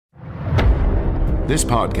This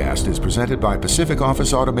podcast is presented by Pacific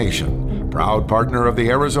Office Automation, proud partner of the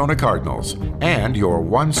Arizona Cardinals, and your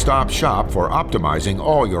one-stop shop for optimizing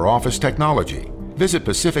all your office technology. Visit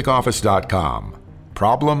pacificoffice.com.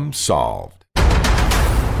 Problem solved.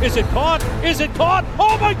 Is it caught? Is it caught?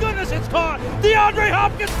 Oh my goodness, it's caught! DeAndre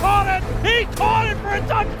Hopkins caught it! He caught it for a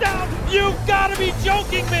touchdown! You've got to be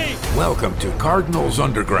joking me! Welcome to Cardinals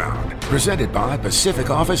Underground, presented by Pacific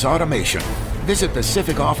Office Automation. Visit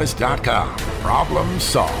pacificoffice.com. Problem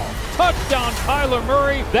solved. Touchdown, Kyler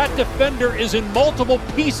Murray. That defender is in multiple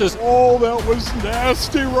pieces. Oh, that was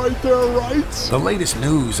nasty right there, right? The latest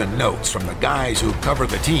news and notes from the guys who cover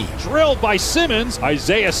the team. Drilled by Simmons.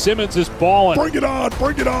 Isaiah Simmons is balling. Bring it on,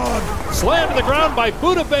 bring it on. Slammed to the ground by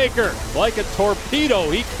Budda Baker. Like a torpedo,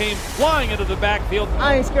 he came flying into the backfield.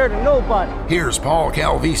 I ain't scared of nobody. Here's Paul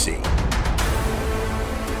Calvisi.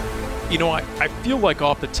 You know, I feel like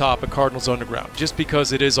off the top of Cardinals Underground, just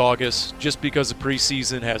because it is August, just because the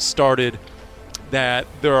preseason has started, that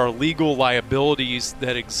there are legal liabilities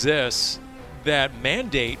that exist that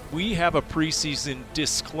mandate we have a preseason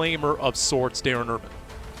disclaimer of sorts, Darren Urban.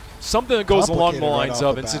 Something that goes along the lines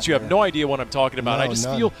of, and since you have no idea what I'm talking about,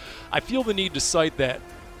 I feel the need to cite that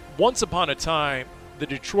once upon a time, the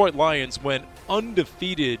Detroit Lions went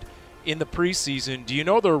undefeated in the preseason. Do you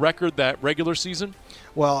know their record that regular season?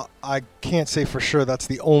 Well, I can't say for sure that's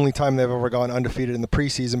the only time they've ever gone undefeated in the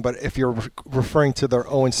preseason, but if you're referring to their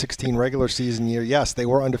 0-16 regular season year, yes, they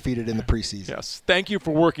were undefeated in the preseason. Yes. Thank you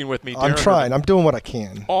for working with me, Darren. I'm trying. I'm doing what I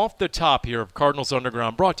can. Off the top here of Cardinals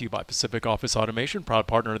Underground, brought to you by Pacific Office Automation, proud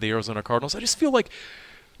partner of the Arizona Cardinals. I just feel like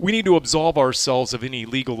we need to absolve ourselves of any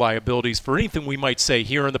legal liabilities for anything we might say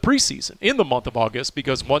here in the preseason, in the month of August,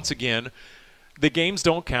 because once again, the games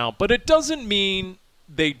don't count, but it doesn't mean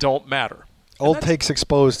they don't matter. Old Takes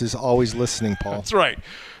Exposed is always listening, Paul. That's right.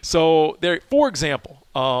 So, there, for example,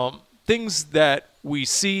 things that we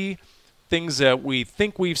see, things that we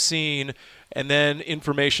think we've seen, and then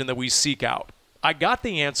information that we seek out. I got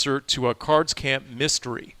the answer to a Cards Camp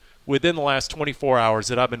mystery within the last 24 hours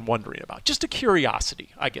that I've been wondering about. Just a curiosity,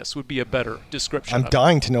 I guess, would be a better description. I'm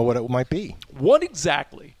dying to know what it might be. What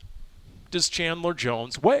exactly does Chandler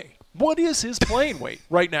Jones weigh? What is his playing weight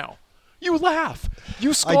right now? You laugh.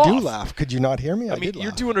 You scoff. I do laugh. Could you not hear me? I mean,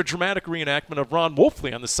 you're doing a dramatic reenactment of Ron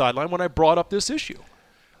Wolfley on the sideline when I brought up this issue.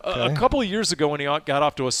 Okay. A couple of years ago when he got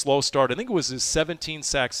off to a slow start, I think it was his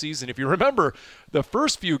 17-sack season. If you remember the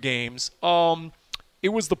first few games, it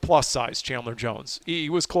was the plus-size Chandler Jones. He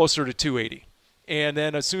was closer to 280. And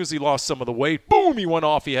then as soon as he lost some of the weight, boom, he went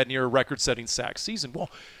off. He had near a record-setting sack season.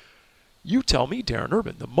 Well, you tell me, Darren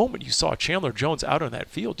Urban, the moment you saw Chandler Jones out on that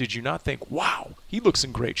field, did you not think, wow, he looks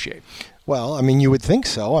in great shape? Well, I mean, you would think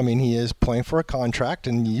so. I mean, he is playing for a contract,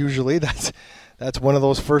 and usually that's one of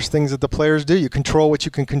those first things that the players do. You control what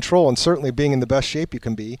you can control, and certainly being in the best shape you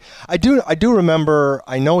can be. I do remember,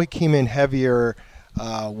 I know he came in heavier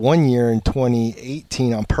one year in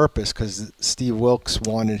 2018 on purpose because Steve Wilkes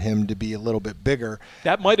wanted him to be a little bit bigger.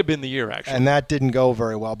 That might have been the year, actually. And that didn't go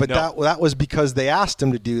very well. But that was because they asked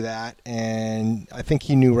him to do that, and I think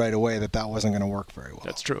he knew right away that wasn't going to work very well.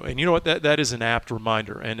 That's true. And you know what? That is an apt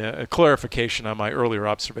reminder and a clarification on my earlier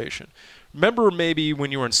observation. Remember maybe when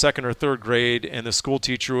you were in second or third grade and the school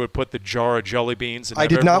teacher would put the jar of jelly beans? And I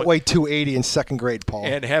did not weigh 280 in second grade, Paul.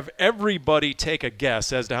 And have everybody take a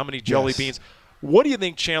guess as to how many jelly beans. What do you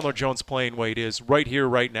think Chandler Jones' playing weight is right here,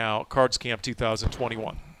 right now, Cards Camp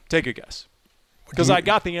 2021? Take a guess. Because I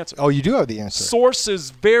got the answer. Oh, you do have the answer. Source is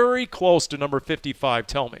very close to number 55.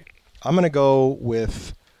 Tell me. I'm going to go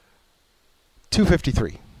with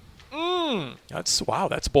 253.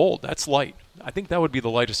 That's bold. That's light. I think that would be the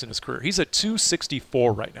lightest in his career. He's at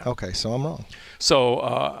 264 right now. Okay, so I'm wrong. So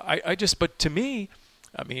but to me,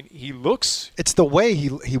 I mean, he looks. It's the way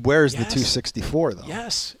he wears the 264, though.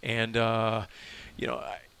 Yes, and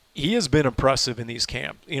he has been impressive in these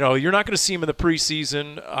camps. You're not going to see him in the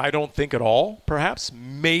preseason, I don't think at all. Perhaps,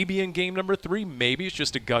 maybe in game number 3. Maybe it's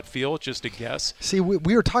just a gut feel. It's just a guess. See,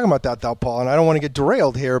 we were talking about that, though, Paul, and I don't want to get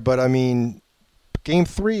derailed here, but I mean, game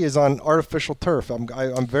 3 is on artificial turf.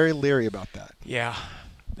 I'm very leery about that. Yeah,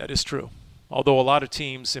 that is true. Although a lot of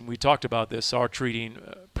teams, and we talked about this, are treating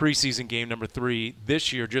preseason game number 3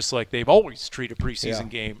 this year just like they've always treated preseason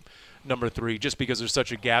game number 3, just because there's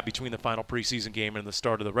such a gap between the final preseason game and the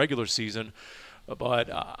start of the regular season. But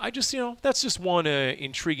I just, that's just one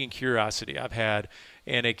intriguing curiosity I've had,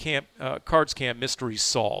 and a Cards Camp mystery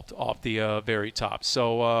solved off the very top.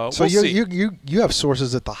 So so we'll see. you have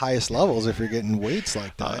sources at the highest levels if you're getting weights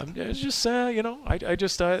like that. It's just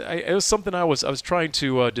it was something I was trying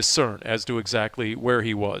to discern as to exactly where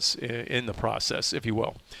he was in the process, if you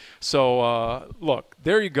will. So look,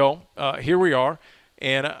 there you go. Here we are,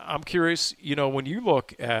 and I'm curious. When you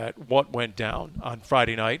look at what went down on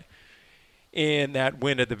Friday night, in that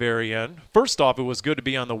win at the very end. First off, it was good to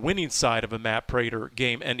be on the winning side of a Matt Prater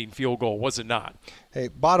game-ending field goal, was it not? Hey,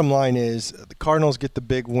 bottom line is the Cardinals get the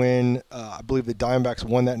big win. I believe the Diamondbacks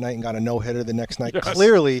won that night and got a no-hitter the next night. Yes.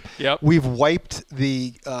 Clearly, We've wiped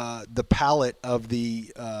the palate of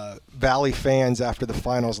the Valley fans after the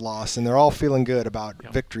finals loss, and they're all feeling good about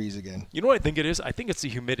victories again. You know what I think it is? I think it's the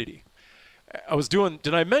humidity.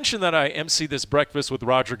 Did I mention that I emceed this breakfast with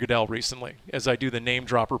Roger Goodell recently as I do the name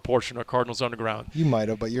dropper portion of Cardinals Underground? You might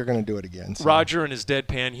have, but you're going to do it again. So. Roger and his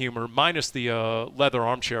deadpan humor, minus the leather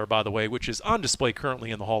armchair, by the way, which is on display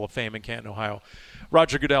currently in the Hall of Fame in Canton, Ohio.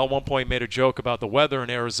 Roger Goodell at one point made a joke about the weather in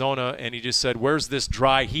Arizona, and he just said, "Where's this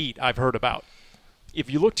dry heat I've heard about?" If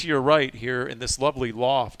you look to your right here in this lovely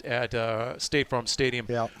loft at State Farm Stadium,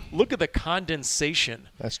 look at the condensation.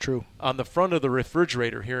 That's true. On the front of the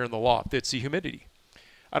refrigerator here in the loft. It's the humidity.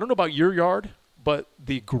 I don't know about your yard, but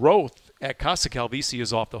the growth at Casa Calvisi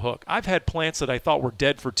is off the hook. I've had plants that I thought were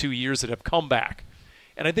dead for 2 years that have come back.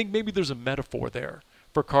 And I think maybe there's a metaphor there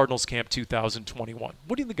for Cardinals Camp 2021.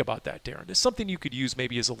 What do you think about that, Darren? It's something you could use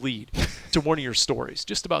maybe as a lead to one of your stories,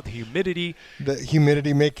 just about the humidity. The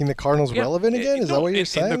humidity making the Cardinals relevant again? Is that what you're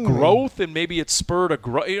saying? And the growth, and maybe it spurred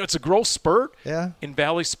it's a growth spurt in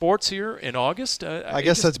Valley Sports here in August. I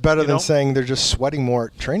guess that's better than saying they're just sweating more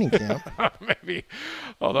at training camp. Maybe.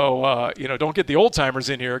 Although, don't get the old-timers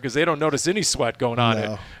in here because they don't notice any sweat going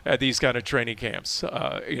on at these kind of training camps.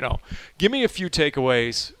 Give me a few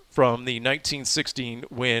takeaways from the 1916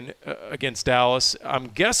 win against Dallas. I'm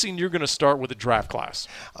guessing you're going to start with the draft class.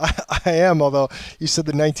 I am, although you said the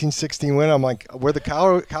 1916 win. I'm like, were the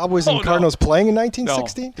Cowboys and Cardinals playing in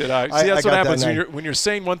 1916? No, did I? See, that's what happens when you're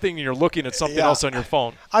saying one thing and you're looking at something else on your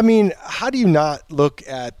phone. I mean, how do you not look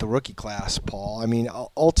at the rookie class, Paul? I mean,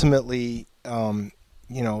 ultimately, the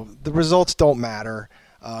results don't matter.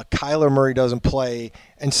 Kyler Murray doesn't play.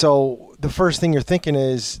 And so the first thing you're thinking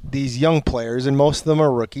is these young players, and most of them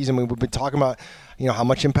are rookies. I mean, we've been talking about, how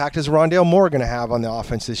much impact is Rondale Moore going to have on the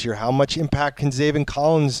offense this year? How much impact can Zaven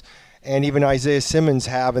Collins and even Isaiah Simmons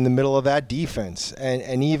have in the middle of that defense?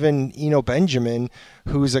 And even Eno Benjamin,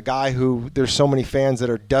 who's a guy who there's so many fans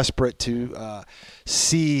that are desperate to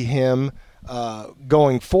see him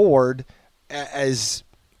going forward as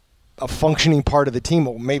a functioning part of the team,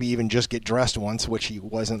 or maybe even just get dressed once, which he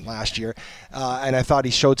wasn't last year. And I thought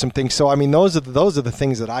he showed some things. So, I mean, those are the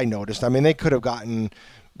things that I noticed. I mean, they could have gotten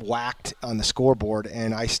whacked on the scoreboard,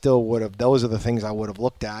 and I still would have. Those are the things I would have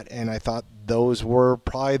looked at, and I thought those were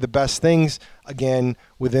probably the best things, again,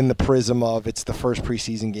 within the prism of it's the first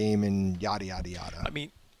preseason game and yada, yada, yada. I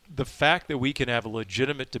mean, the fact that we can have a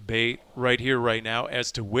legitimate debate right here, right now,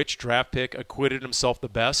 as to which draft pick acquitted himself the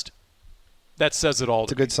best, that says it all.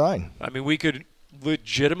 It's a good sign. I mean, we could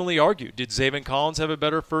legitimately argue, did Zaven Collins have a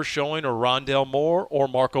better first showing, or Rondale Moore, or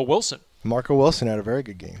Marco Wilson? Marco Wilson had a very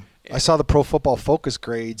good game. I saw the Pro Football Focus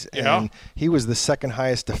grades, and he was the second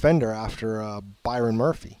highest defender after Byron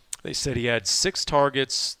Murphy. They said he had 6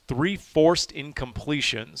 targets, 3 forced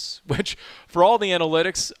incompletions, which for all the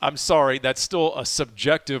analytics, I'm sorry, that's still a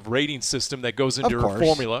subjective rating system that goes into your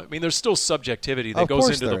formula. I mean, there's still subjectivity that goes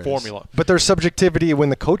into the formula. But there's subjectivity when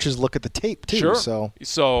the coaches look at the tape, too. Sure.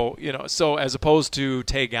 So as opposed to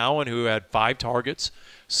Tay Gowan, who had 5 targets.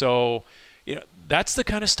 So, that's the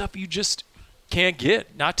kind of stuff you just can't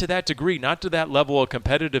get. Not to that degree, not to that level of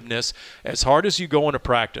competitiveness. As hard as you go into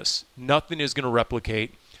practice, nothing is going to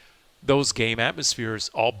replicate those game atmospheres,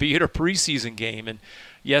 albeit a preseason game. And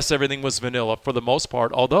yes, everything was vanilla for the most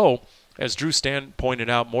part, although, as Drew Stan pointed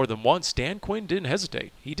out more than once, Dan Quinn didn't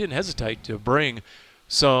hesitate. He didn't hesitate to bring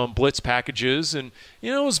some blitz packages, and,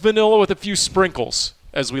 it was vanilla with a few sprinkles,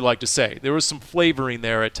 as we like to say. There was some flavoring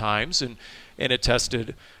there at times, and it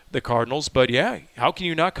tested the Cardinals. But, how can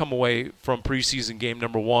you not come away from preseason game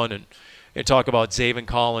number 1 and talk about Zaven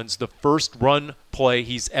Collins, the first run play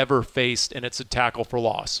he's ever faced, and it's a tackle for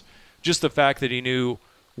loss? Just the fact that he knew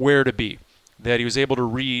where to be, that he was able to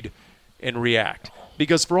read and react.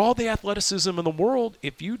 Because for all the athleticism in the world,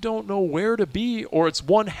 if you don't know where to be, or it's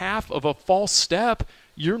one half of a false step,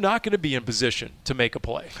 you're not going to be in position to make a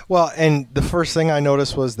play. Well, and the first thing I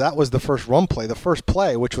noticed was that was the first run play. The first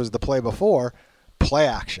play, which was the play before, play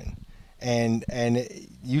action. And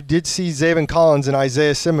you did see Zaven Collins and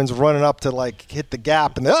Isaiah Simmons running up to like hit the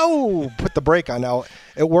gap and put the brake on. Now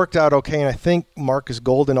it worked out okay, and I think Marcus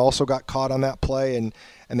Golden also got caught on that play, and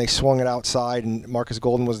they swung it outside, and Marcus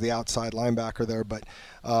Golden was the outside linebacker there. But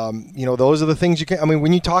those are the things you can. I mean,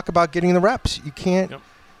 when you talk about getting the reps, you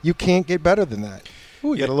can't get better than that. Ooh,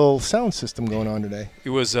 we got a little sound system going on today.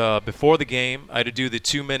 It was before the game. I had to do the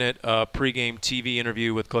 2-minute pregame TV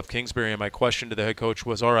interview with Cliff Kingsbury, and my question to the head coach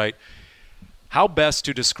was, all right, how best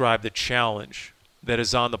to describe the challenge that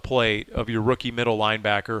is on the plate of your rookie middle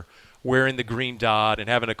linebacker wearing the green dot and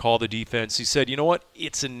having to call the defense? He said, you know what?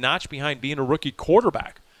 It's a notch behind being a rookie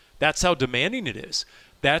quarterback. That's how demanding it is.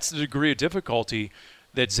 That's the degree of difficulty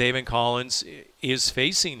that Zaven Collins is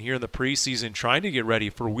facing here in the preseason, trying to get ready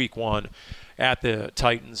for week 1 at the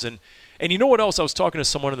Titans. And you know what else? I was talking to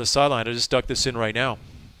someone on the sideline. I just stuck this in right now.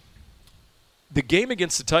 The game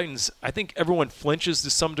against the Titans, I think everyone flinches to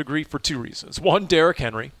some degree for 2 reasons. 1, Derrick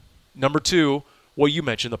Henry. Number 2, well, you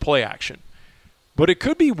mentioned the play action. But it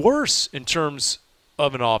could be worse in terms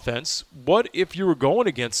of an offense. What if you were going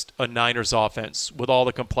against a Niners offense with all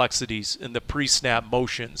the complexities and the pre-snap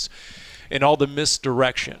motions and all the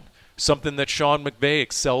misdirection, something that Sean McVay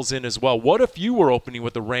excels in as well? What if you were opening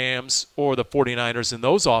with the Rams or the 49ers in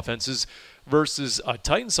those offenses versus a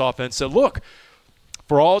Titans offense that, look,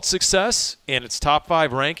 for all its success and its top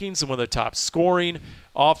 5 rankings and one of the top scoring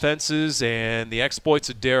offenses and the exploits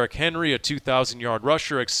of Derrick Henry, a 2,000-yard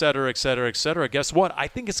rusher, et cetera, et cetera, et cetera, guess what? I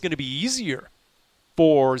think it's going to be easier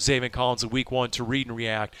for Zaven Collins in week 1 to read and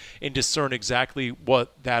react and discern exactly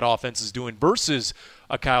what that offense is doing versus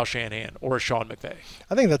a Kyle Shanahan or a Sean McVay.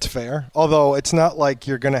 I think that's fair, although it's not like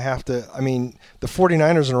you're going to have to – I mean, the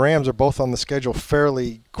 49ers and Rams are both on the schedule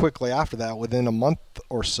fairly quickly after that, within a month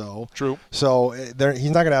or so. True. So he's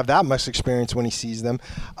not going to have that much experience when he sees them.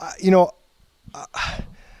 I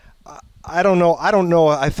don't know.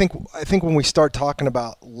 I think when we start talking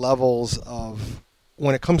about levels of –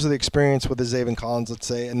 when it comes to the experience with the Zaven Collins, let's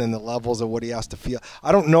say, and then the levels of what he has to feel,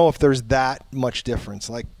 I don't know if there's that much difference.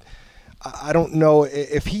 Like, I don't know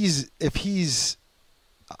if he's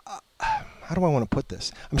how do I want to put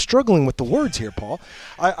this? I'm struggling with the words here, Paul.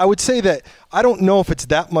 I would say that I don't know if it's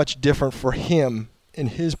that much different for him in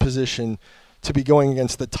his position to be going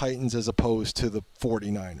against the Titans as opposed to the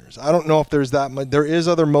 49ers. I don't know if there's that much. There is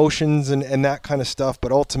other motions and that kind of stuff,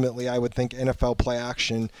 but ultimately I would think NFL play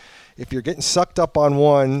action, if you're getting sucked up on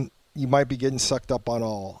one, you might be getting sucked up on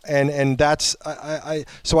all. And that's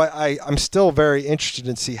I'm still very interested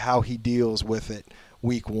in see how he deals with it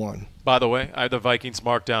week 1. By the way, I have the Vikings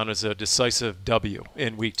marked down as a decisive W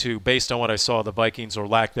in week 2 based on what I saw the Vikings or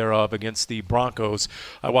lack thereof against the Broncos.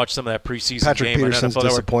 I watched some of that preseason Patrick game. Peterson's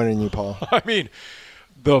disappointed in you, Paul. I mean,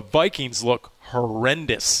 the Vikings look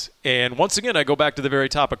horrendous. And once again, I go back to the very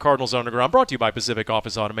top of Cardinals Underground, brought to you by Pacific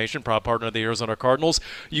Office Automation, proud partner of the Arizona Cardinals.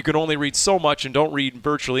 You can only read so much and don't read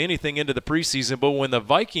virtually anything into the preseason, but when the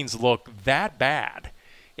Vikings look that bad,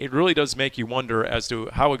 it really does make you wonder as to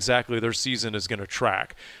how exactly their season is going to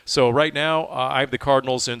track. So right now, I have the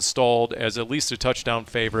Cardinals installed as at least a touchdown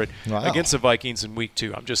favorite against the Vikings in week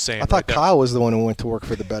 2. I'm just saying. I thought Kyle was the one who went to work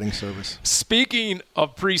for the betting service. Speaking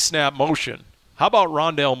of pre-snap motion, how about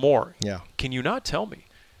Rondale Moore? Yeah. Can you not tell me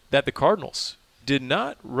that the Cardinals did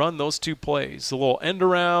not run those 2 plays? A little end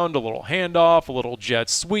around, a little handoff, a little jet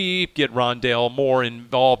sweep, get Rondale Moore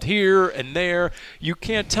involved here and there. You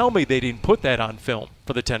can't tell me they didn't put that on film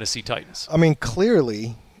for the Tennessee Titans. I mean,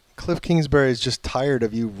 clearly, Cliff Kingsbury is just tired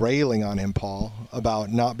of you railing on him, Paul, about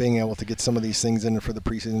not being able to get some of these things in for the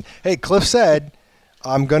preseason. Hey, Cliff said,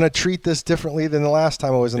 I'm going to treat this differently than the last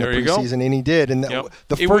time I was in the preseason, and he did. And yep.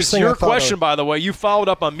 The it first was thing your I thought question, by the way. You followed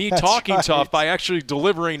up on me talking right. tough by actually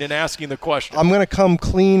delivering and asking the question. I'm going to come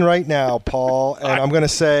clean right now, Paul, and I'm going to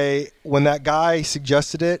say when that guy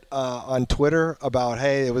suggested it on Twitter about,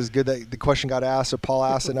 hey, it was good that the question got asked or Paul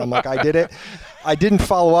asked it, and I'm like, I did it. I didn't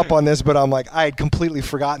follow up on this, but I'm like, I had completely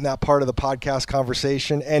forgotten that part of the podcast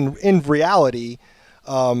conversation. And in reality,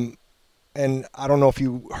 and I don't know if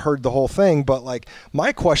you heard the whole thing, but like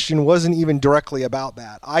my question wasn't even directly about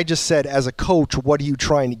that. I just said, as a coach, what are you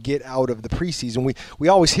trying to get out of the preseason? We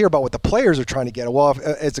always hear about what the players are trying to get. Well,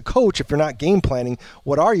 as a coach, if you're not game planning,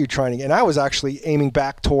 what are you trying to get? And I was actually aiming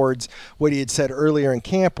back towards what he had said earlier in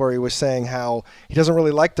camp, where he was saying how he doesn't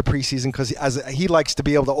really like the preseason because he likes to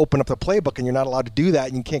be able to open up the playbook, and you're not allowed to do that,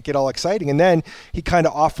 and you can't get all exciting. And then he kind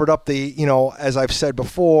of offered up the, as I've said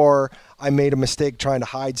before, I made a mistake trying to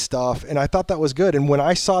hide stuff, and I thought that was good. And when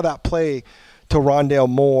I saw that play to Rondale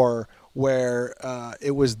Moore where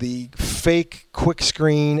it was the fake quick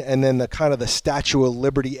screen and then the kind of the Statue of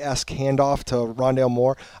Liberty-esque handoff to Rondale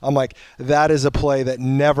Moore. I'm like, that is a play that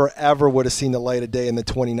never, ever would have seen the light of day in the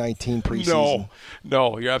 2019 preseason.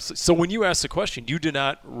 No, you're absolutely. So when you asked the question, you did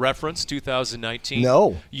not reference 2019?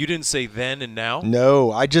 No. You didn't say then and now?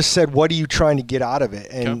 No, I just said, what are you trying to get out of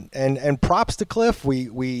it? And props to Cliff.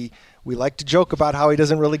 We like to joke about how he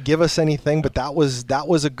doesn't really give us anything, but that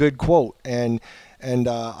was a good quote. And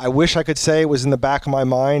I wish I could say it was in the back of my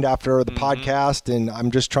mind after the podcast, and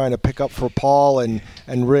I'm just trying to pick up for Paul.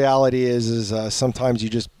 And reality is sometimes you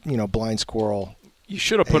just blind squirrel. You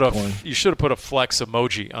should have put a flex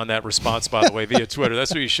emoji on that response, by the way, via Twitter.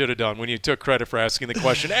 That's what you should have done when you took credit for asking the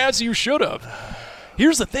question, as you should have.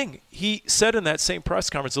 Here's the thing. He said in that same press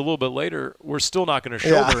conference a little bit later, we're still not going to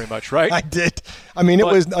show very much, right? I did. I mean, it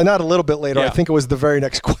was not a little bit later. Yeah. I think it was the very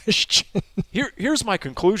next question. Here's my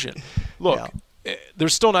conclusion. Look, they're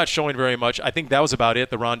still not showing very much. I think that was about it,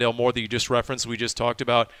 the Rondale Moore that you just referenced, we just talked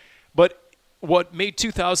about. But what made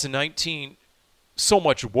 2019 so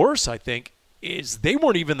much worse, I think, is they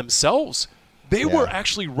weren't even themselves. They were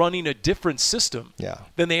actually running a different system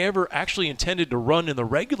than they ever actually intended to run in the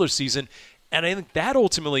regular season. And I think that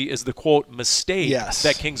ultimately is the, quote, mistake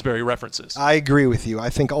that Kingsbury references. I agree with you. I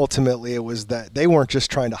think ultimately it was that they weren't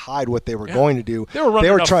just trying to hide what they were going to do. They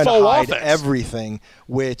were trying to hide offense. Everything,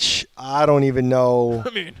 which I don't even know.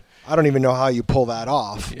 I don't even know how you pull that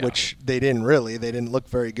off, which they didn't really. They didn't look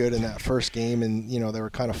very good in that first game, and they were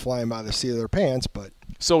kind of flying by the seat of their pants. But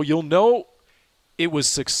so you'll know it was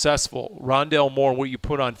successful. Rondale Moore, what you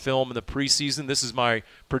put on film in the preseason, this is my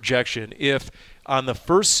projection. If on the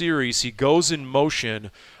first series he goes in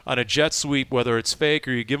motion on a jet sweep, whether it's fake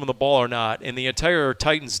or you give him the ball or not, and the entire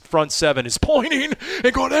Titans front seven is pointing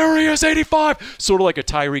and going, there he is, 85, sort of like a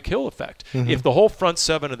Tyreek Hill effect. If the whole front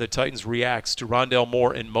seven of the Titans reacts to Rondale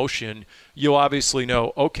Moore in motion, you'll obviously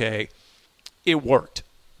know, okay, it worked.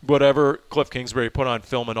 Whatever Cliff Kingsbury put on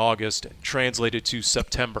film in August and translated to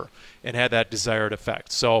September and had that desired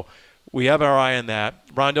effect. So we have our eye on that.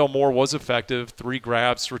 Rondale Moore was effective, 3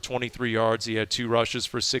 grabs for 23 yards. He had 2 rushes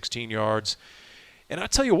for 16 yards. And I'll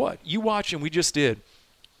tell you what, you watch, and we just did,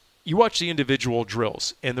 you watch the individual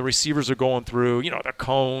drills, and the receivers are going through, the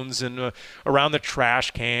cones and around the trash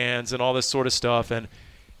cans and all this sort of stuff. And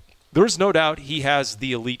there's no doubt he has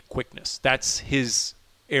the elite quickness. That's his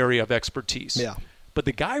area of expertise. Yeah. But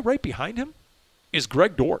the guy right behind him is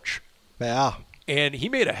Greg Dortch. Yeah. And he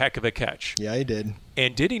made a heck of a catch. Yeah, he did.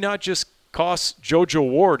 And did he not just cost JoJo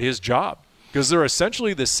Ward his job? Because they're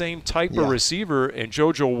essentially the same type of receiver, and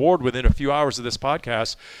JoJo Ward, within a few hours of this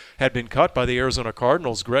podcast, had been cut by the Arizona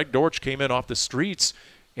Cardinals. Greg Dortch came in off the streets,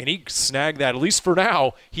 and he snagged that. At least for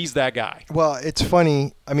now, he's that guy. Well, it's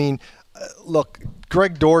funny. I mean, look,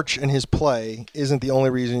 Greg Dortch and his play isn't the only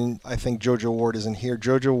reason I think JoJo Ward isn't here.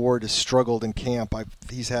 JoJo Ward has struggled in camp.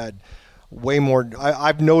 He's had way more.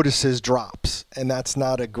 I've noticed his drops, and that's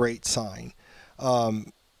not a great sign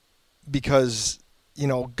because,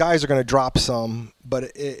 guys are going to drop some.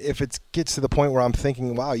 But if it gets to the point where I'm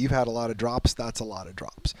thinking, wow, you've had a lot of drops, that's a lot of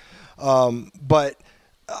drops. But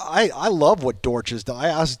I love what Dortch has done.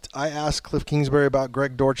 I asked Cliff Kingsbury about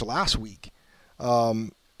Greg Dortch last week.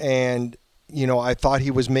 And, I thought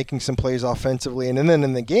he was making some plays offensively. And then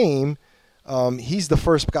in the game, he's the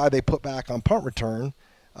first guy they put back on punt return.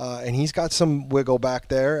 And he's got some wiggle back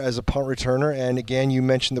there as a punt returner. And, again, you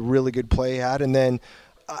mentioned the really good play he had. And then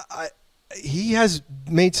he has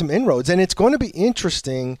made some inroads. And it's going to be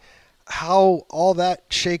interesting how all that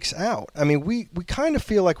shakes out. I mean, we kind of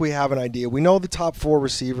feel like we have an idea. We know the top 4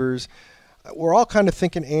 receivers. We're all kind of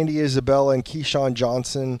thinking Andy Isabella and Keyshawn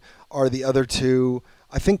Johnson are the other 2.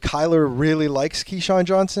 I think Kyler really likes Keyshawn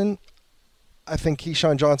Johnson. I think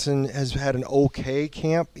Keyshawn Johnson has had an okay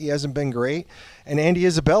camp. He hasn't been great. And Andy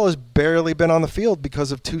Isabella's barely been on the field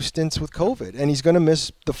because of 2 stints with COVID. And he's going to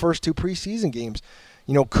miss the first 2 preseason games.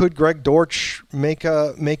 Could Greg Dortch make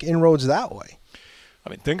inroads that way? I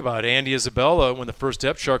mean, think about it. Andy Isabella, when the first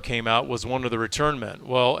depth chart came out, was one of the return men.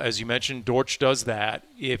 Well, as you mentioned, Dortch does that.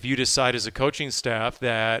 If you decide as a coaching staff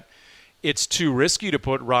that it's too risky to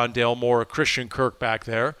put Rondale Moore or Christian Kirk back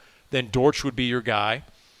there, then Dortch would be your guy.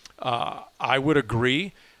 I would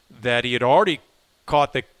agree that he had already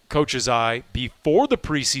caught the coach's eye before the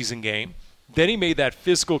preseason game. Then he made that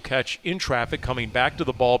physical catch in traffic coming back to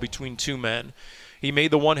the ball between 2 men. He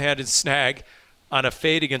made the one-handed snag on a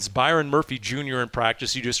fade against Byron Murphy Jr. in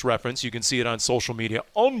practice you just referenced. You can see it on social media.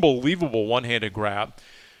 Unbelievable one-handed grab.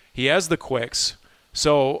 He has the quicks.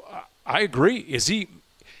 So I agree. Is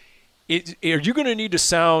Are you going to need to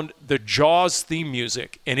sound the Jaws theme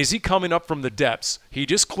music? And is he coming up from the depths? He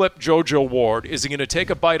just clipped JoJo Ward. Is he going to take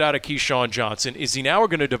a bite out of Keyshawn Johnson? Is he now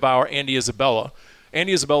going to devour Andy Isabella?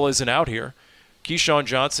 Andy Isabella isn't out here. Keyshawn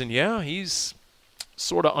Johnson, yeah, he's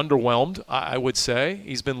sort of underwhelmed, I would say.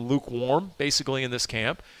 He's been lukewarm, basically, in this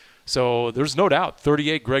camp. So there's no doubt,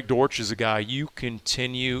 38 Greg Dortch is a guy you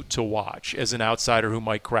continue to watch as an outsider who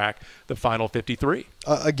might crack the final 53.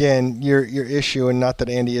 Again, your issue, and not that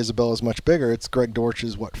Andy Isabella is much bigger, it's Greg Dortch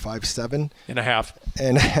is, what, 5'7"? And a half.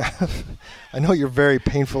 And a half. I know you're very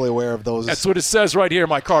painfully aware of those. That's what it says right here in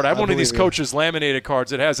my card. I have one of these coaches' laminated cards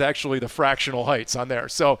that has actually the fractional heights on there.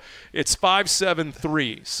 So it's 5'7"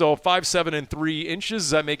 3". So 5'7" and 3 inches,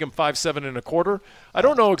 does that make him 5'7" and a quarter? I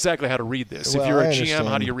don't know exactly how to read this. Well, if you're a GM,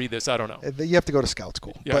 how do you read this? I don't know. You have to go to scout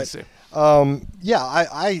school. Yeah, but, I see.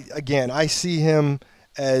 I see him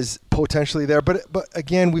as potentially there. But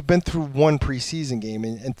again, we've been through one preseason game,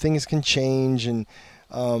 and things can change, and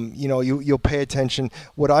you'll pay attention.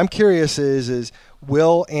 What I'm curious is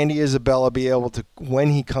will Andy Isabella be able to,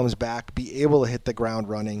 when he comes back, be able to hit the ground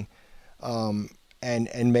running,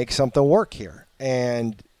 and make something work here?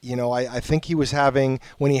 And I think he was having,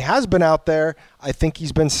 when he has been out there, I think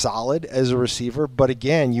he's been solid as a receiver. But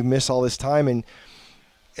again, you miss all this time, and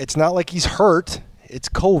it's not like he's hurt. It's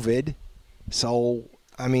COVID. So,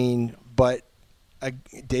 I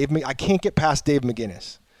can't get past Dave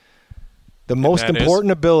McGinnis. The most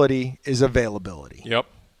important ability is availability. Yep.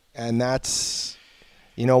 And that's,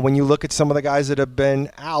 when you look at some of the guys that have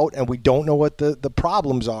been out, and we don't know what the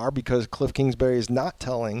problems are because Cliff Kingsbury is not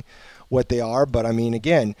telling what they are. But,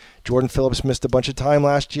 again, Jordan Phillips missed a bunch of time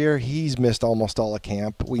last year. He's missed almost all of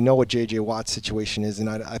camp. We know what J.J. Watt's situation is, and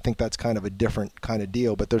I think that's kind of a different kind of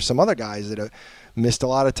deal. But there's some other guys that have missed a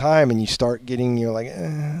lot of time, and you're like,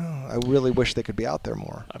 I really wish they could be out there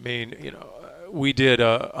more. We did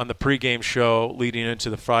on the pregame show leading into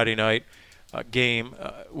the Friday night game,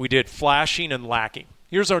 we did flashing and lacking.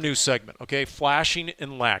 Here's our new segment, okay? Flashing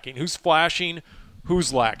and lacking. Who's flashing?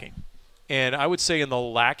 Who's lacking? And I would say in the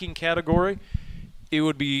lacking category, it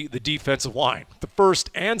would be the defensive line, the first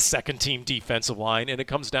and second team defensive line, and it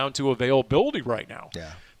comes down to availability right now.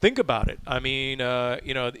 Yeah. Think about it.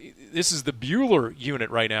 This is the Bueller unit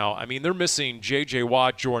right now. They're missing J.J.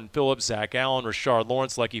 Watt, Jordan Phillips, Zach Allen, Rashard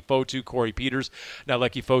Lawrence, Lecky Fotu, Corey Peters. Now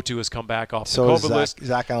Lecky Fotu has come back off the COVID list.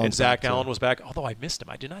 Zach Allen was back, although I missed him.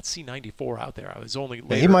 I did not see 94 out there. I was only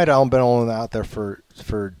later. He might have been only out there for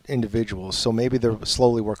individuals, so maybe they're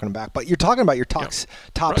slowly working him back. But you're talking about your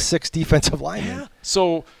top 6 defensive linemen. Yeah.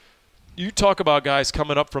 So you talk about guys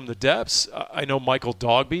coming up from the depths. I know Michael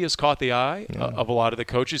Dogby has caught the eye of a lot of the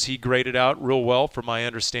coaches. He graded out real well, from my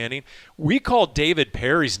understanding. We called David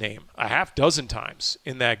Perry's name a half dozen times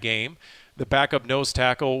in that game. The backup nose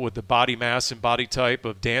tackle with the body mass and body type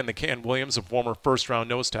of Dan the Can Williams, a former first-round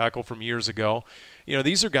nose tackle from years ago.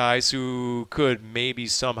 These are guys who could maybe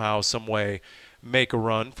somehow, some way make a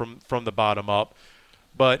run from the bottom up.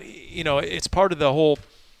 But, it's part of the whole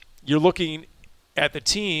 – you're looking – at the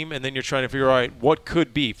team, and then you're trying to figure out what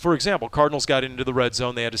could be. For example, Cardinals got into the red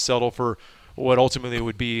zone. They had to settle for what ultimately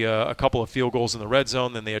would be a couple of field goals in the red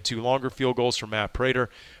zone. Then they had 2 longer field goals from Matt Prater.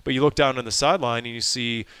 But you look down on the sideline, and you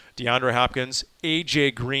see DeAndre Hopkins,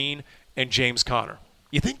 A.J. Green, and James Conner.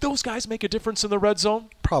 You think those guys make a difference in the red zone?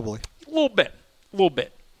 Probably. A little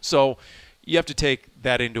bit. So you have to take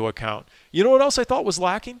that into account. You know what else I thought was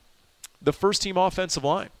lacking? The first-team offensive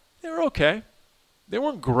line. They were okay. They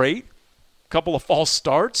weren't great. Couple of false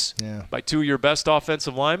starts by 2 of your best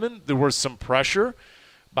offensive linemen. There was some pressure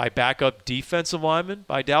by backup defensive linemen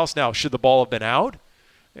by Dallas. Now, should the ball have been out?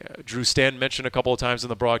 Drew Stanton mentioned a couple of times in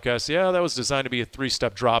the broadcast, that was designed to be a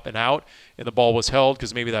 3-step drop and out, and the ball was held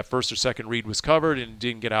because maybe that first or second read was covered and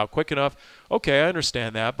didn't get out quick enough. Okay, I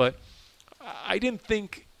understand that, but I didn't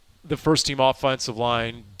think the first-team offensive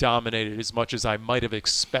line dominated as much as I might have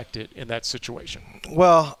expected in that situation.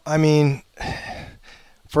 Well,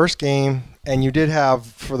 first game, and you did have,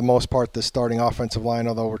 for the most part, the starting offensive line,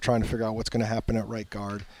 although we're trying to figure out what's going to happen at right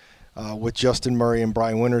guard with Justin Murray and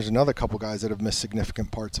Brian Winters, another couple guys that have missed significant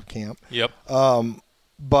parts of camp. Yep.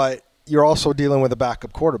 But you're also dealing with a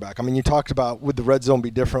backup quarterback. You talked about, would the red zone be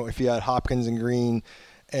different if you had Hopkins and Green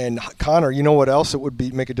and Connor? You know what else it would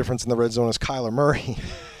be make a difference in the red zone is Kyler Murray.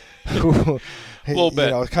 Who, a little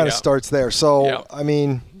bit. It kind of starts there. So,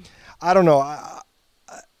 I don't know.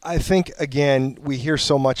 I think, again, we hear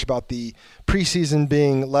so much about the preseason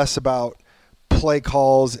being less about play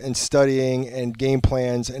calls and studying and game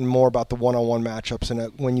plans and more about the one-on-one matchups.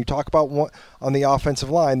 And when you talk about on the offensive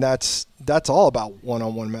line, that's all about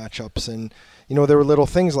one-on-one matchups. And, there were little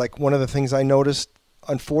things like one of the things I noticed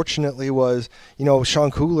unfortunately, was,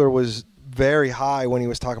 Sean Kugler was very high when he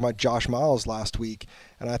was talking about Josh Miles last week,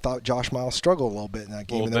 and I thought Josh Miles struggled a little bit in that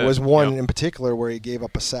game. And there was one in particular where he gave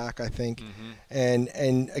up a sack, I think.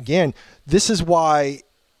 And again, this is why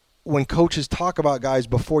when coaches talk about guys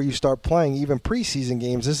before you start playing, even preseason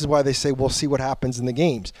games, this is why they say we'll see what happens in the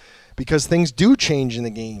games, because things do change in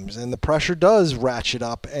the games and the pressure does ratchet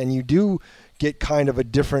up, and you do get kind of a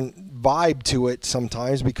different vibe to it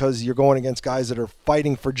sometimes because you're going against guys that are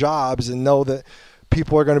fighting for jobs and know that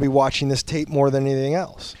people are going to be watching this tape more than anything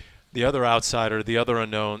else. The other outsider, the other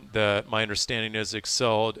unknown that my understanding is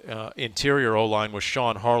excelled interior O-line was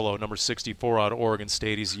Sean Harlow, number 64 out of Oregon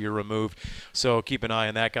State. He's a year removed, so keep an eye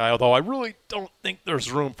on that guy. Although I really don't think there's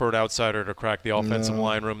room for an outsider to crack the offensive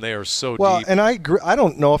line room. They are so deep. Well, and I agree. I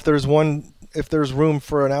don't know if there's room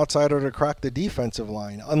for an outsider to crack the defensive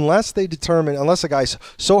line unless a guy's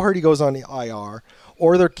so hurt he goes on the IR,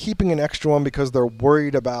 or they're keeping an extra one because they're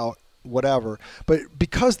worried about whatever. But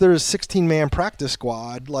because there's a 16-man practice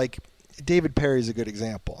squad, like David Perry's a good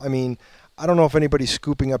example. I mean, I don't know if anybody's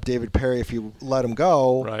scooping up David Perry if you let him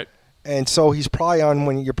go. Right. And so he's probably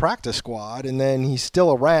on your practice squad, and then he's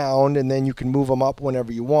still around, and then you can move him up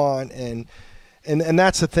whenever you want. And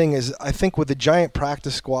that's the thing is, I think with the giant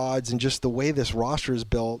practice squads and just the way this roster is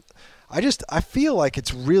built, I feel like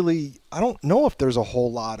it's really, I don't know if there's a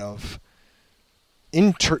whole lot of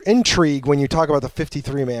intrigue when you talk about the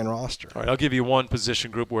 53-man roster. All right, I'll give you one position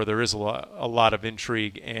group where there is a lot of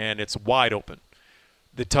intrigue, and it's wide open.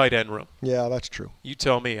 The tight end room. Yeah, that's true. You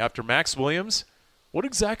tell me, after Max Williams, what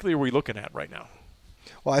exactly are we looking at right now?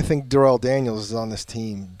 Well, I think Darrell Daniels is on this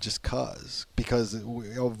team just because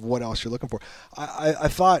of what else you're looking for. I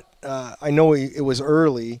thought, I know it was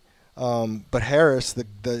early, but Harris, the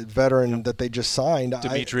veteran that they just signed,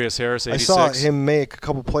 Demetrius Harris, 86. I saw him make a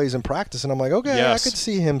couple plays in practice, and I'm like, okay, yes. I could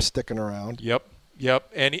see him sticking around. Yep.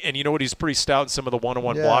 And you know what? He's pretty stout in some of the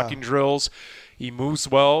one-on-one blocking drills. He moves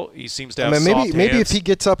well. He seems to have soft hands. Maybe if he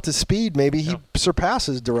gets up to speed, maybe he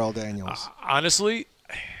surpasses Darrell Daniels. Honestly,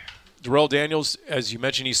 Darrell Daniels, as you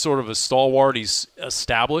mentioned, he's sort of a stalwart. He's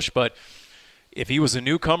established, but if he was a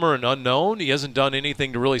newcomer and unknown, he hasn't done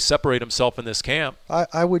anything to really separate himself in this camp.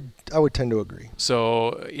 I would tend to agree.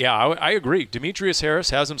 So, yeah, I agree. Demetrius Harris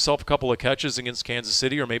has himself a couple of catches against Kansas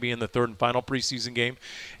City, or maybe in the third and final preseason game,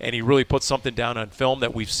 and he really put something down on film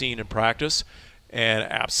that we've seen in practice. And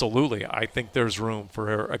absolutely, I think there's room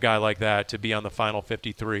for a guy like that to be on the final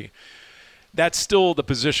 53. That's still the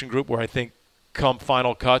position group where I think come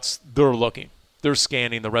final cuts, they're looking. They're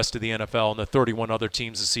scanning the rest of the NFL and the 31 other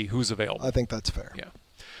teams to see who's available. I think that's fair.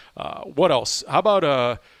 Yeah. What else? How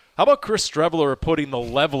about Chris Streveler putting the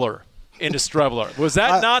leveler into Streveler? Was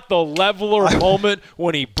that not the leveler moment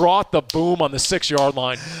when he brought the boom on the 6-yard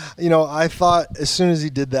line? I thought as soon as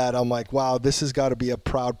he did that, I'm like, wow, this has got to be a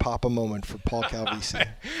proud papa moment for Paul Calvisi.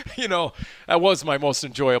 That was my most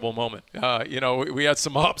enjoyable moment. We had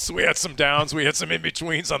some ups, we had some downs, we had some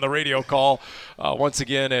in-betweens on the radio call. Once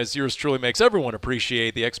again, as yours truly makes everyone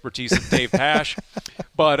appreciate the expertise of Dave Pash.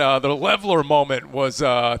 But the leveler moment was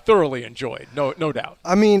thoroughly enjoyed, no doubt.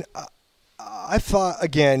 I mean, I thought,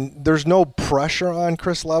 again, there's no pressure on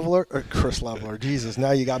Chris Leveler. Jesus,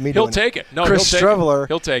 now you got me doing He'll take it. No, Chris Streveler.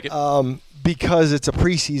 He'll take it. Because it's a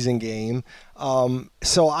preseason game.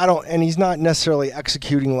 So I don't – and he's not necessarily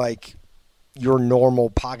executing like your normal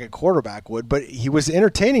pocket quarterback would, but he was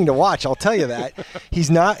entertaining to watch, I'll tell you that. He's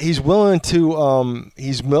willing to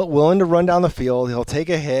run down the field. He'll take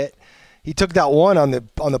a hit. He took that one on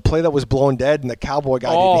the play that was blown dead, and the Cowboy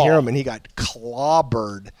guy didn't hear him, and he got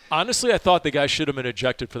clobbered. Honestly, I thought the guy should have been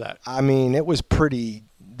ejected for that. I mean, that was pretty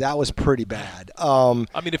bad.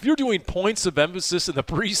 If you're doing points of emphasis in the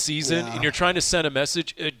preseason and you're trying to send a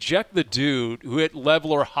message, eject the dude who hit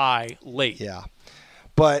leveler high late. Yeah.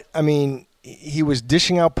 But, I mean, he was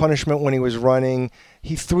dishing out punishment when he was running.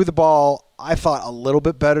 He threw the ball, I thought, a little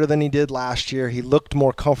bit better than he did last year. He looked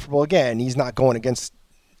more comfortable. Again, he's not going against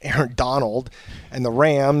Aaron Donald and the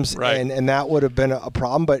Rams, right. and that would have been a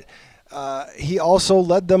problem. But he also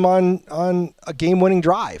led them on a game-winning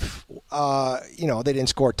drive. They didn't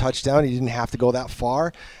score a touchdown. He didn't have to go that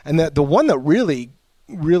far. And the one that really,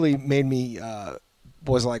 really made me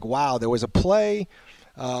was like, wow, there was a play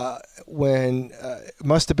when it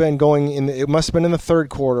must have been in the third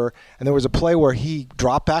quarter, and there was a play where he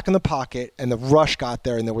dropped back in the pocket and the rush got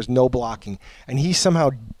there and there was no blocking, and he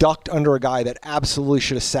somehow ducked under a guy that absolutely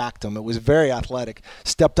should have sacked him. It was very athletic.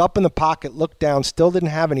 Stepped up in the pocket, looked down, still didn't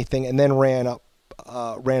have anything, and then ran up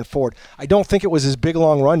ran forward. I don't think it was his big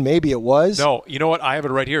long run. Maybe it was. No, you know what? I have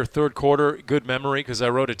it right here. Third quarter, good memory because I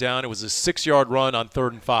wrote it down. It was a 6-yard run on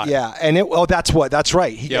 3rd and 5. Yeah, and that's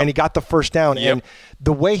right. And he got the first down. Yep. And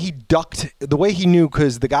the way he ducked, the way he knew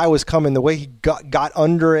because the guy was coming, the way he got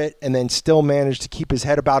under it and then still managed to keep his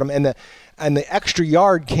head about him, and the extra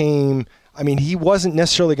yard came. I mean, he wasn't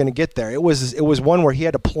necessarily going to get there. It was one where he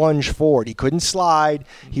had to plunge forward. He couldn't slide.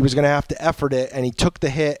 He was going to have to effort it, and he took the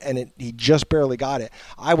hit, and he just barely got it.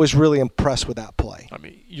 I was really impressed with that play. I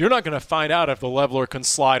mean, you're not going to find out if the leveler can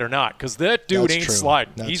slide or not because that dude That's ain't true.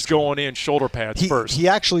 sliding. That's He's true. going in shoulder pads first. He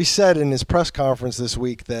actually said in his press conference this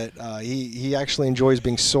week that he actually enjoys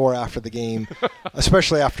being sore after the game,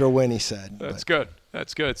 especially after a win, he said. That's good.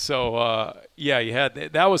 That's good. So, you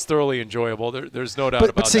had that was thoroughly enjoyable. There's no doubt about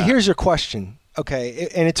that. But see, here's your question. Okay,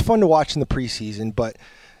 and it's fun to watch in the preseason, but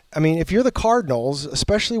I mean, if you're the Cardinals,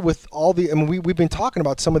 especially with all the, I mean, we've been talking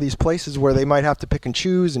about some of these places where they might have to pick and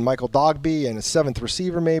choose, and Michael Dogby and a 7th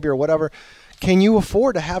receiver maybe or whatever. Can you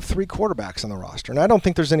afford to have 3 quarterbacks on the roster? And I don't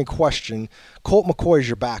think there's any question. Colt McCoy is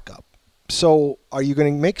your backup. So are you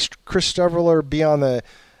going to make Chris Streveler be on the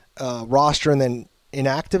roster and then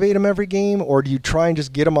inactivate him every game, or do you try and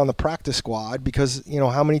just get him on the practice squad because,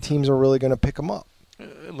 how many teams are really going to pick him up?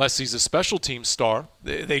 Unless he's a special team star.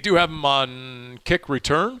 They do have him on kick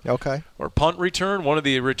return or punt return, one of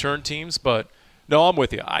the return teams. But, no, I'm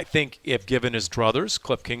with you. I think if given his druthers,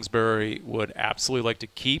 Cliff Kingsbury would absolutely like to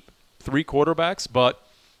keep 3 quarterbacks. But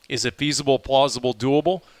is it feasible, plausible,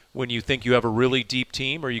 doable when you think you have a really deep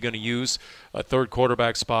team? Are you going to use a 3rd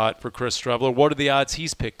quarterback spot for Chris Streveler? What are the odds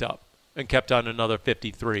he's picked up and kept on another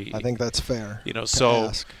 53? I think that's fair.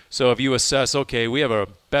 So if you assess, okay, we have a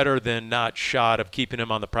better than not shot of keeping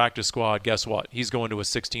him on the practice squad, guess what? He's going to a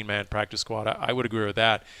 16-man practice squad. I would agree with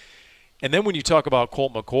that. And then when you talk about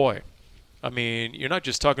Colt McCoy, I mean, you're not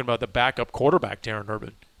just talking about the backup quarterback, Darren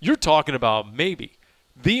Urban. You're talking about maybe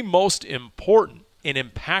the most important and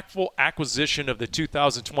impactful acquisition of the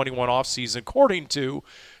 2021 offseason, according to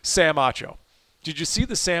Sam Acho. Did you see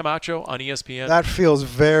the Sam Acho on ESPN? That feels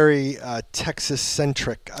very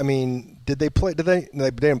Texas-centric. I mean, did they play? They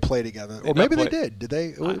didn't play together, or maybe they did. Did they?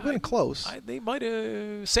 It would have been close. They might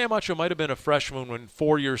have. Sam Acho might have been a freshman when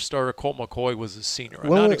 4-year starter Colt McCoy was a senior. I'm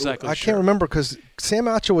not exactly sure. I can't remember because Sam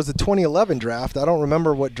Acho was the 2011 draft. I don't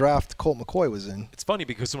remember what draft Colt McCoy was in. It's funny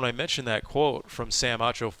because when I mentioned that quote from Sam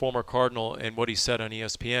Acho, former Cardinal, and what he said on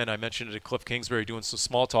ESPN, I mentioned it to Cliff Kingsbury doing some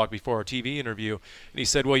small talk before our TV interview, and he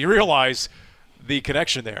said, "Well, you realize the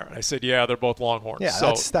connection there." And I said, "Yeah, they're both Longhorns." Yeah,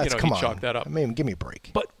 so, that's come he on. chalked that up. I mean, give me a break.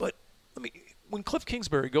 But let me. When Cliff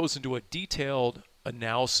Kingsbury goes into a detailed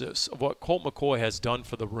analysis of what Colt McCoy has done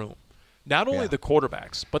for the room, not only the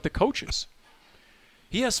quarterbacks but the coaches,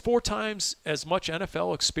 he has 4 times as much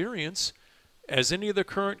NFL experience as any of the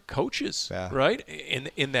current coaches, right?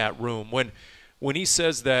 In that room, when he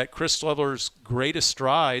says that Chris Streveler's greatest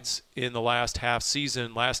strides in the last half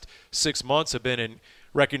season, last 6 months have been in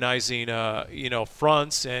recognizing,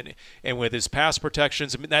 fronts and with his pass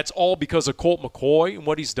protections. I mean, that's all because of Colt McCoy and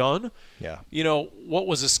what he's done. Yeah. What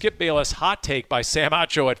was a Skip Bayless hot take by Sam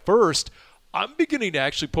Acho at first, I'm beginning to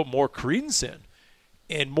actually put more credence in.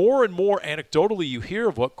 And more anecdotally you hear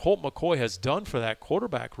of what Colt McCoy has done for that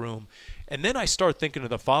quarterback room. And then I start thinking of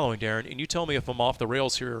the following, Darren, and you tell me if I'm off the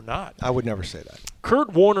rails here or not. I would never say that.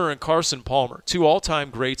 Kurt Warner and Carson Palmer, 2 all-time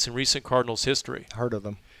greats in recent Cardinals history. Heard of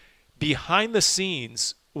them. Behind the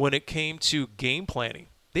scenes, when it came to game planning,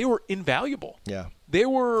 they were invaluable. Yeah. They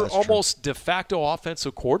were almost de facto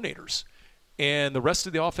offensive coordinators. And the rest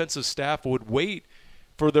of the offensive staff would wait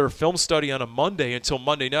for their film study on a Monday until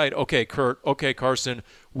Monday night. Okay, Kurt. Okay, Carson.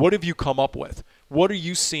 What have you come up with? What are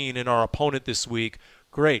you seeing in our opponent this week?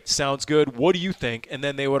 Great. Sounds good. What do you think? And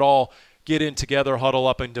then they would all get in together, huddle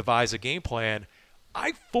up, and devise a game plan.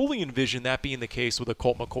 I fully envision that being the case with a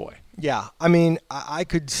Colt McCoy. Yeah, I mean, I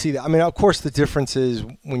could see that. I mean, of course, the difference is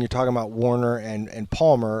when you're talking about Warner and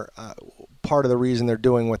Palmer, part of the reason they're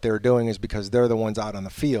doing what they're doing is because they're the ones out on the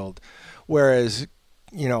field. Whereas,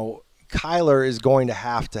 Kyler is going to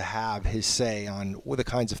have his say on what the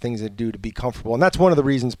kinds of things they do to be comfortable. And that's one of the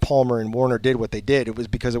reasons Palmer and Warner did what they did. It was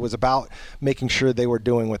because it was about making sure they were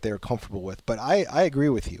doing what they were comfortable with. But I agree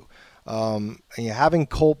with you. Having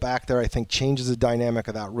Colt back there, I think, changes the dynamic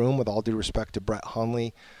of that room, with all due respect to Brett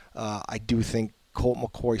Hundley. I do think Colt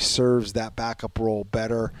McCoy serves that backup role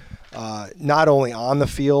better, not only on the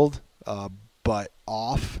field, but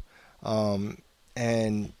off.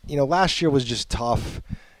 Last year was just tough.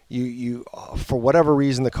 You for whatever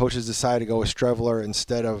reason, the coaches decided to go with Streveler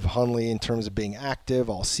instead of Hundley in terms of being active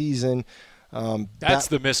all season. That's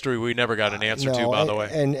the mystery we never got an answer to, by the way.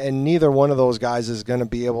 And neither one of those guys is going to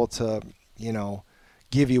be able to,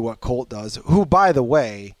 give you what Colt does, who, by the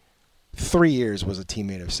way, 3 years was a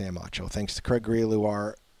teammate of Sam Acho, thanks to Craig Greeley,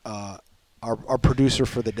 our producer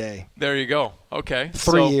for the day. There you go. Okay.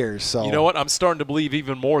 3 years. So you know what? I'm starting to believe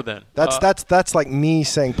even more then. That's like me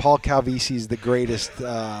saying Paul Calvisi is the greatest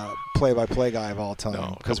play-by-play guy of all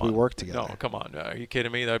time because we work together. No, come on. Are you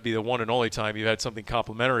kidding me? That'd be the one and only time you had something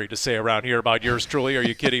complimentary to say around here about yours truly. Are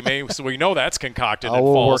you kidding me? So we know that's concocted and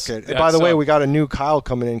we'll false. Work it. By the way, we got a new Kyle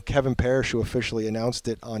coming in, Kevin Parrish, who officially announced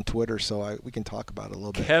it on Twitter, so we can talk about it a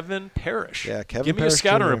little bit. Kevin Parrish. Yeah, Kevin Give me Parrish a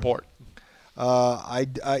scouting Jr. report.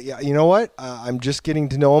 You know what? I'm just getting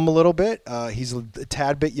to know him a little bit. He's a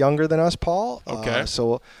tad bit younger than us, Paul. Okay.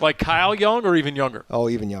 So like Kyle Young or even younger? Oh,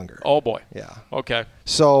 even younger. Oh boy. Yeah. Okay.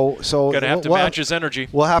 So gonna have to match his energy.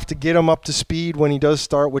 We'll have to get him up to speed when he does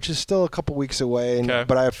start, which is still a couple weeks away. Okay.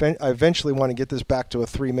 But I eventually want to get this back to a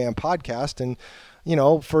 3-man podcast, and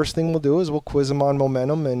first thing we'll do is we'll quiz him on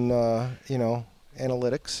momentum and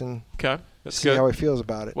analytics and. Okay. That's see good. how he feels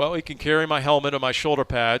about it. Well, he can carry my helmet and my shoulder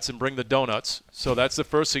pads and bring the donuts. So that's the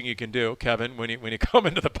first thing you can do, Kevin, when you come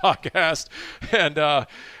into the podcast. And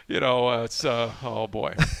it's oh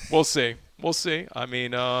boy, we'll see. We'll see. I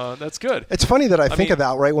mean, that's good. It's funny that I think of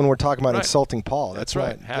that right when we're talking about right. insulting Paul. That's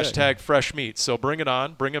right. Hashtag fresh meat. So bring it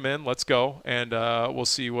on. Bring him in. Let's go. And we'll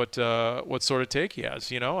see what sort of take he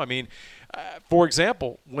has. I mean, for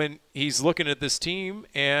example, when he's looking at this team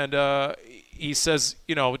and he says,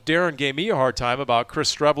 Darren gave me a hard time about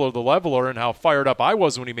Chris Streveler, the leveler, and how fired up I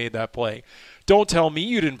was when he made that play. Don't tell me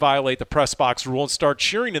you didn't violate the press box rule and start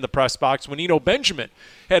cheering in the press box when Eno Benjamin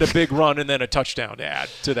had a big run and then a touchdown to add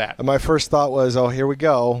to that. And my first thought was, oh, here we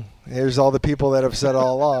go. Here's all the people that have said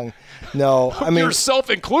all along. No, I mean,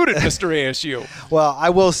 yourself included, Mr. ASU. Well,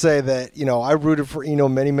 I will say that, I rooted for Eno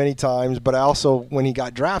many, many times, but I also, when he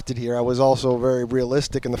got drafted here, I was also very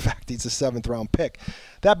realistic in the fact he's a 7th-round pick.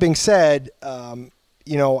 That being said,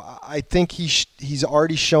 I think he's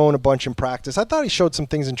already shown a bunch in practice. I thought he showed some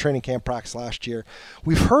things in training camp practice last year.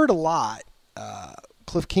 We've heard a lot.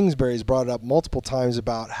 Cliff Kingsbury's brought it up multiple times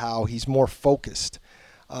about how he's more focused.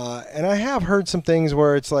 And I have heard some things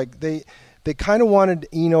where it's like they kind of wanted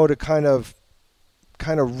Eno to kind of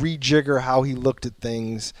rejigger how he looked at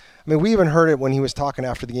things. I mean, we even heard it when he was talking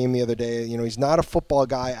after the game the other day. He's not a football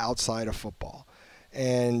guy outside of football.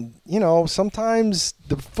 And, sometimes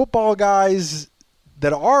the football guys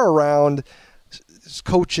that are around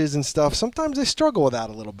coaches and stuff, sometimes they struggle with that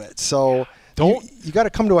a little bit. So you got to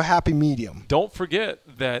come to a happy medium. Don't forget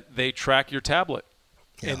that they track your tablet.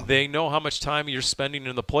 Yeah. And they know how much time you're spending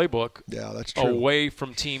in the playbook. Yeah, that's true. Away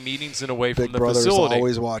from team meetings and away Big from the Brother's facility.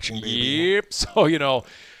 Always watching, baby. Yep. So,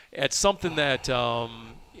 it's something that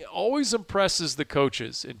always impresses the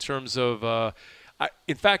coaches in terms of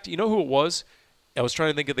in fact, you know who it was? I was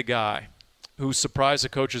trying to think of the guy who surprised the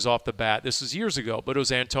coaches off the bat. This was years ago, but it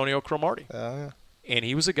was Antonio Cromartie. Yeah. And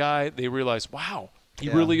he was a guy they realized, wow, he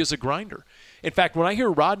really is a grinder. In fact, when I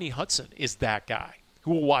hear Rodney Hudson is that guy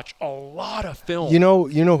who will watch a lot of film. You know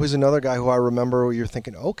who's another guy who I remember where you're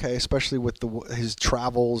thinking, okay, especially with his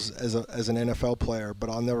travels as an NFL player, but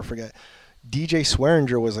I'll never forget. DJ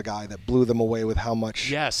Swearinger was a guy that blew them away with how much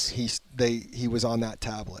he was on that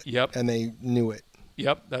tablet. Yep. And they knew it.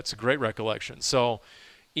 Yep, that's a great recollection. So,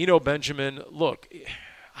 Eno Benjamin, look,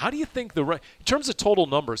 how do you think in terms of total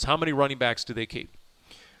numbers, how many running backs do they keep?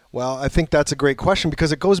 Well, I think that's a great question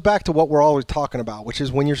because it goes back to what we're always talking about, which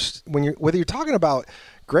is when you're whether you're talking about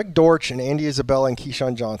Greg Dortch and Andy Isabella and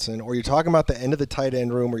Keyshawn Johnson, or you're talking about the end of the tight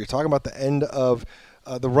end room, or you're talking about the end of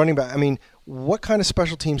the running back. I mean, what kind of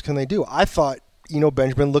special teams can they do? I thought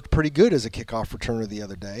Benjamin looked pretty good as a kickoff returner the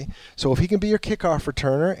other day. So if he can be your kickoff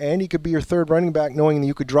returner and he could be your third running back, knowing that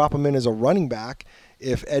you could drop him in as a running back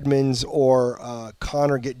if Edmonds or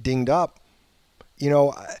Connor get dinged up.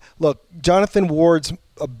 Look, Jonathan Ward's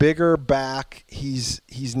a bigger back. He's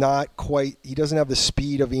not quite – he doesn't have the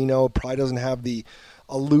speed of Eno, probably doesn't have the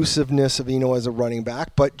elusiveness of Eno as a running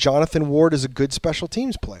back, but Jonathan Ward is a good special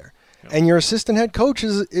teams player. Yep. And your assistant head coach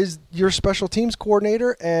is your special teams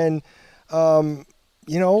coordinator, and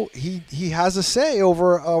he has a say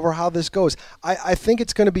over how this goes. I think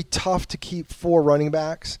it's going to be tough to keep 4 running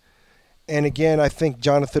backs. And again, I think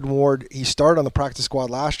Jonathan Ward, he started on the practice squad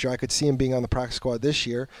last year. I could see him being on the practice squad this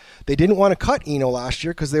year. They didn't want to cut Eno last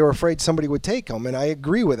year because they were afraid somebody would take him, and I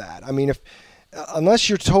agree with that. I mean, unless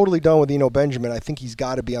you're totally done with Eno Benjamin, I think he's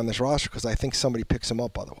got to be on this roster because I think somebody picks him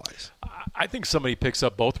up otherwise. I think somebody picks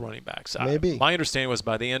up both running backs. Maybe. My understanding was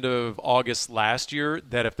by the end of August last year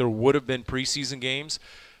that if there would have been preseason games,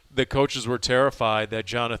 the coaches were terrified that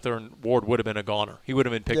Jonathan Ward would have been a goner. He would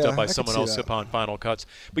have been picked up by someone else upon final cuts.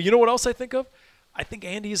 But you know what else I think of? I think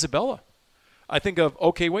Andy Isabella. I think of,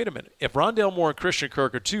 okay, wait a minute. If Rondale Moore and Christian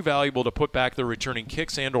Kirk are too valuable to put back their returning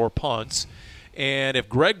kicks and or punts, and if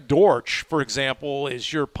Greg Dortch, for example,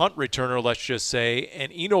 is your punt returner, let's just say, and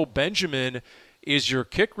Eno Benjamin is your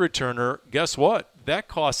kick returner, guess what? That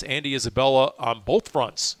costs Andy Isabella on both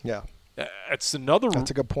fronts. Yeah. That's a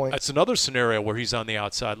good point. That's another scenario where he's on the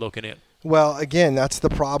outside looking in. Well, again, that's the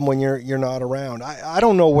problem when you're not around. I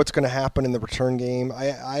don't know what's going to happen in the return game.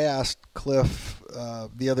 I asked Cliff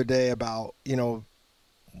the other day about,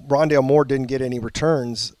 Rondale Moore didn't get any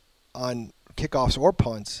returns on kickoffs or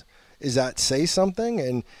punts. Does that say something?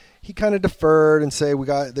 And he kind of deferred and say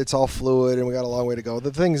it's all fluid and we got a long way to go.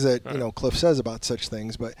 The things that Cliff says about such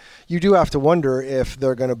things, but you do have to wonder if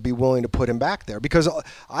they're going to be willing to put him back there, because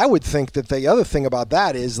I would think that the other thing about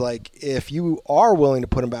that is, like, if you are willing to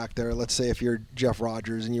put him back there, let's say if you're Jeff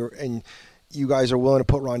Rodgers and you guys are willing to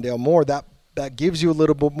put Rondale Moore, that gives you a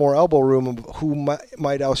little bit more elbow room of who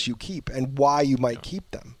might else you keep and why you might keep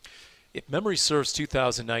them. If memory serves,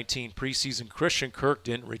 2019 preseason, Christian Kirk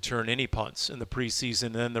didn't return any punts in the preseason.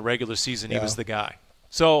 And then the regular season, he was the guy.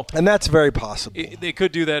 And that's very possible. They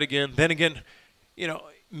could do that again. Then again,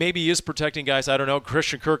 maybe he is protecting guys. I don't know.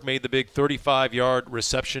 Christian Kirk made the big 35-yard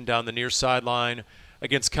reception down the near sideline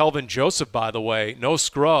against Kelvin Joseph, by the way. No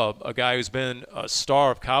scrub, a guy who's been a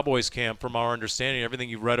star of Cowboys camp from our understanding. Everything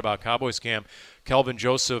you've read about Cowboys camp, Kelvin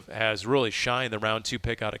Joseph has really shined, the round 2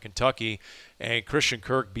 pick out of Kentucky. And Christian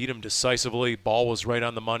Kirk beat him decisively. Ball was right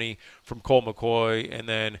on the money from Colt McCoy. And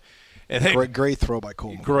then great throw by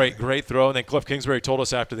Colt McCoy. Great throw. And then Cliff Kingsbury told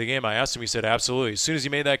us after the game, I asked him, he said, absolutely. As soon as he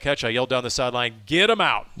made that catch, I yelled down the sideline, get him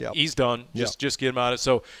out. Yep. He's done. Yep. Just get him out.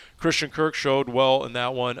 So Christian Kirk showed well in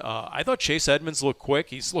that one. I thought Chase Edmonds looked quick.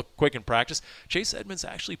 He's looked quick in practice. Chase Edmonds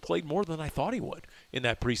actually played more than I thought he would in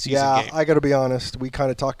that preseason game. Yeah, I got to be honest. We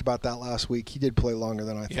kind of talked about that last week. He did play longer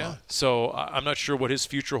than I thought. Yeah, so I'm not sure what his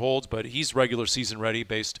future holds, but he's regular season ready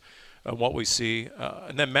based on what we see.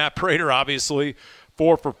 And then Matt Prater, obviously,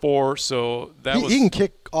 4 for 4. So he can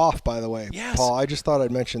kick off, by the way. Yes. Paul, I just thought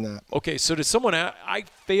I'd mention that. Okay, so did someone I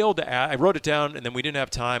failed to add. I wrote it down, and then we didn't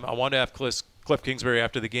have time. I wanted to have Cliff Kingsbury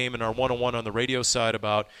after the game in our one-on-one on the radio side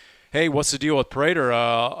about, hey, what's the deal with Prater?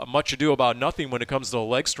 Much ado about nothing when it comes to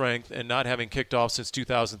leg strength and not having kicked off since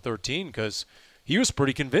 2013, because he was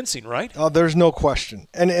pretty convincing, right? Oh, there's no question.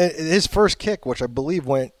 And his first kick, which I believe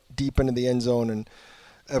went deep into the end zone and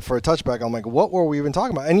for a touchback, I'm like, what were we even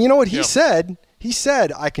talking about? And you know what he said? He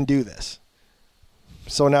said, I can do this.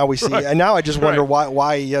 So now we see, right. And now I just wonder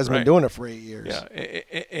why he has been doing it for 8 years.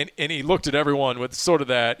 Yeah, and he looked at everyone with sort of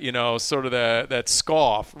that, that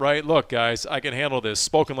scoff, right? Look, guys, I can handle this.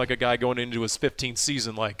 Spoken like a guy going into his 15th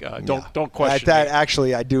season, like don't question that. Me.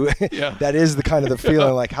 Actually, I do. Yeah. That is the kind of the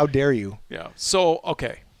feeling, like, how dare you? Yeah. So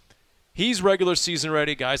okay, he's regular season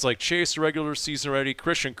ready. Guys like Chase are regular season ready.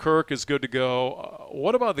 Christian Kirk is good to go.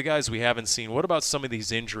 What about the guys we haven't seen? What about some of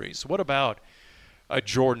these injuries? What about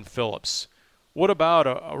Jordan Phillips? What about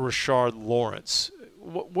a Rashard Lawrence?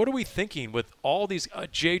 What are we thinking with all these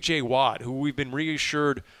J.J. Watt, who we've been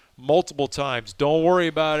reassured multiple times? Don't worry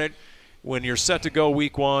about it. When you're set to go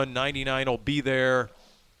week 1, 99 will be there.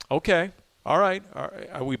 Okay, all right.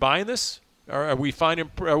 Are we buying this? Are we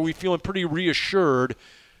feeling pretty reassured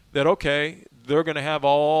that, okay, they're going to have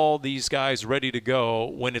all these guys ready to go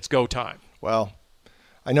when it's go time? Well,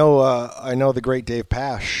 I know the great Dave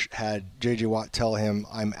Pasch had J.J. Watt tell him,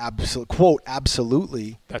 I'm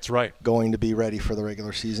absolutely that's right, going to be ready for the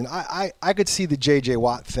regular season. I could see the J.J.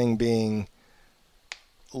 Watt thing being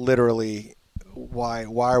literally, why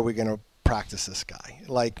are we going to practice this guy?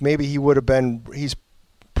 Like, maybe he's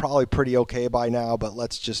probably pretty okay by now, but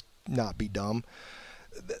let's just not be dumb.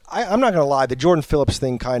 I'm not going to lie. The Jordan Phillips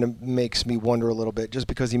thing kind of makes me wonder a little bit, just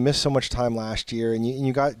because he missed so much time last year, and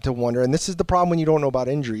you got to wonder. And this is the problem when you don't know about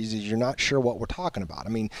injuries, is you're not sure what we're talking about. I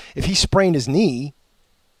mean, if he sprained his knee,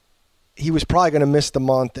 he was probably going to miss the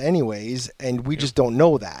month anyways, and we just don't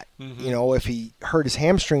know that. Mm-hmm. If he hurt his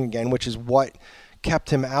hamstring again, which is what kept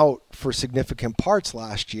him out for significant parts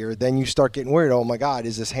last year, then you start getting worried. Oh my God,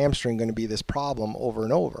 is this hamstring going to be this problem over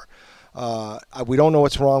and over? We don't know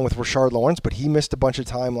what's wrong with Rashard Lawrence, but he missed a bunch of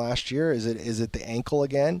time last year. Is it the ankle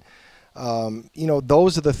again?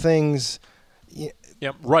 Those are the things.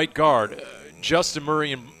 Yeah, right guard, Justin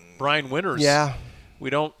Murray and Brian Winters. Yeah, we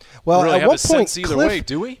don't really have a sense either way,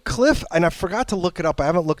 do we? Cliff, and I forgot to look it up. I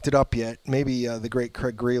haven't looked it up yet. Maybe the great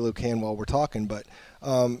Craig Grelu can while we're talking. But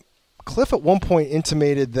Cliff at one point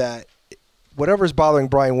intimated that whatever's bothering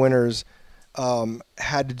Brian Winters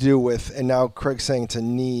had to do with, and now Craig's saying it's a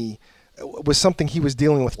knee, was something he was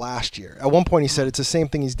dealing with last year. At one point he said it's the same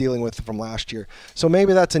thing he's dealing with from last year. So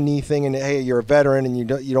maybe that's a knee thing, and hey, you're a veteran and you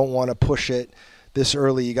don't want to push it this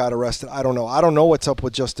early you got arrested. I don't know. I don't know what's up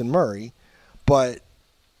with Justin Murray, but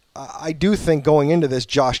I do think going into this,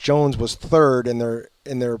 Josh Jones was third in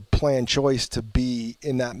their planned choice to be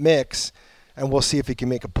in that mix, and we'll see if he can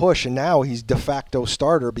make a push. And now he's de facto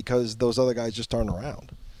starter because those other guys just aren't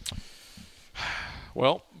around.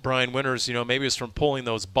 Well, Brian Winters, maybe it's from pulling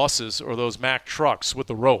those buses or those Mack trucks with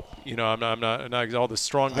the rope. I'm not all the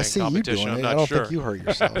strongman competition. I'm not sure. I don't think you hurt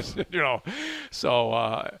yourself. So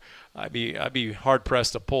I'd be hard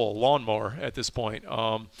pressed to pull a lawnmower at this point.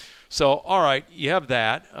 So all right, you have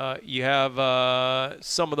that. You have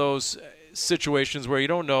some of those situations where you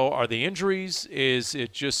don't know, are the injuries? Is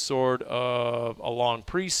it just sort of a long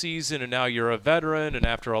preseason and now you're a veteran, and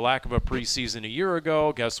after a lack of a preseason a year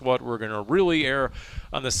ago, guess what? We're going to really err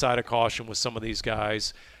on the side of caution with some of these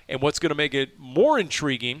guys. And what's going to make it more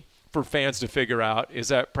intriguing for fans to figure out is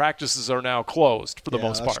that practices are now closed for the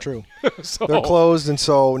most part. That's true. So, they're closed, and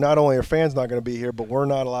so not only are fans not going to be here, but we're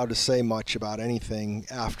not allowed to say much about anything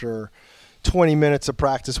after 20 minutes of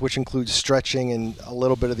practice, which includes stretching and a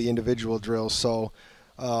little bit of the individual drills. So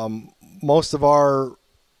most of our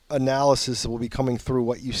analysis will be coming through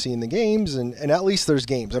what you see in the games, and at least there's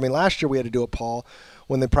games. I mean, last year we had to do it, Paul,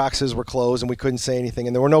 when the practices were closed and we couldn't say anything,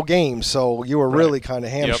 and there were no games, so you were really kind of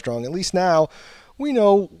hamstrung. Yep. At least now we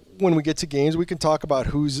know when we get to games we can talk about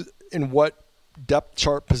who's in what depth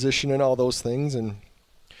chart position and all those things. And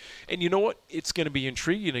you know what? It's going to be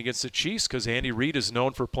intriguing against the Chiefs because Andy Reid is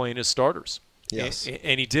known for playing his starters. Yes.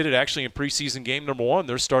 And he did it actually in preseason game number 1.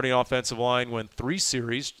 Their starting offensive line went 3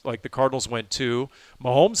 series, like the Cardinals went 2.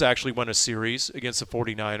 Mahomes actually won a series against the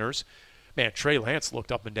 49ers. Man, Trey Lance looked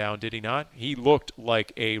up and down, did he not? He looked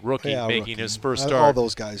like a rookie making his first start. All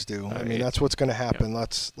those guys do. I mean, that's what's going to happen. Yeah.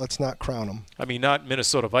 Let's not crown them. I mean, not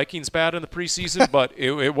Minnesota Vikings bad in the preseason, but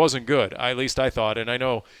it wasn't good. At least I thought. And I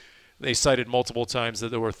know they cited multiple times that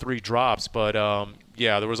there were 3 drops, but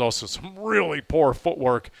there was also some really poor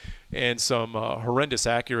footwork and some horrendous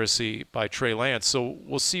accuracy by Trey Lance. So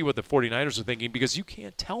we'll see what the 49ers are thinking, because you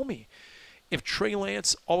can't tell me if Trey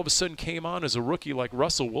Lance all of a sudden came on as a rookie like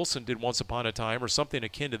Russell Wilson did once upon a time or something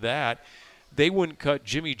akin to that, they wouldn't cut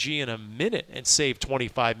Jimmy G in a minute and save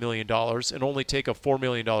 $25 million and only take a $4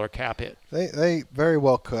 million cap hit. They very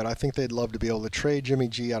well could. I think they'd love to be able to trade Jimmy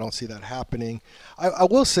G. I don't see that happening. I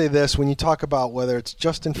will say this, when you talk about whether it's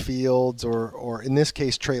Justin Fields or in this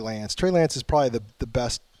case Trey Lance is probably the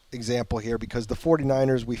best example here, because the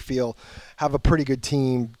 49ers, we feel, have a pretty good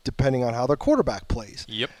team depending on how their quarterback plays.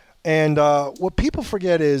 Yep. And what people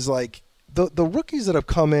forget is, like, the rookies that have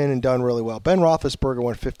come in and done really well. Ben Roethlisberger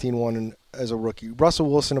went 15-1 as a rookie. Russell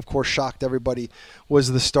Wilson, of course, shocked everybody,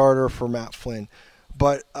 was the starter for Matt Flynn.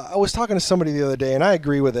 But I was talking to somebody the other day, and I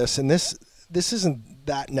agree with this, and this isn't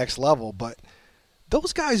that next level, but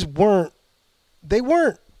those guys weren't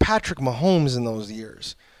Patrick Mahomes in those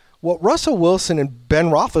years. What Russell Wilson and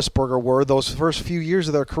Ben Roethlisberger were those first few years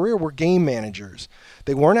of their career were game managers.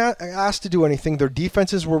 They weren't asked to do anything. Their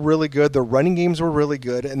defenses were really good. Their running games were really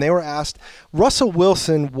good. And they were asked. Russell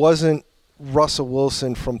Wilson wasn't Russell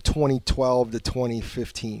Wilson from 2012 to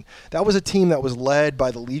 2015. That was a team that was led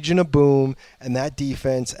by the Legion of Boom and that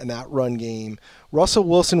defense and that run game. Russell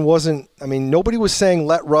Wilson wasn't – I mean, nobody was saying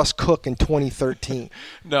let Russ cook in 2013.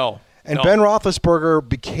 No. And Ben Roethlisberger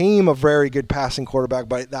became a very good passing quarterback,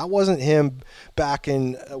 but that wasn't him back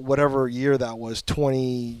in whatever year that was,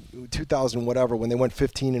 2000 whatever, when they went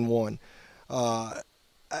 15-1.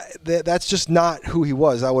 That's just not who he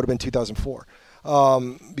was. That would have been 2004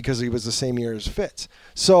 because he was the same year as Fitz.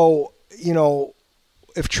 So,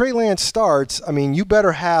 if Trey Lance starts, I mean, you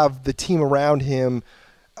better have the team around him.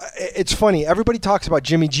 It's funny. Everybody talks about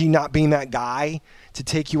Jimmy G not being that guy to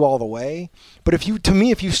take you all the way. But if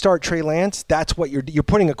you start Trey Lance, that's what you're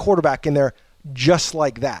putting a quarterback in there just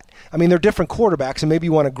like that. I mean, they're different quarterbacks, and maybe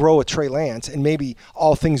you want to grow a Trey Lance, and maybe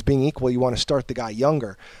all things being equal, you want to start the guy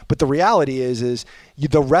younger. But the reality is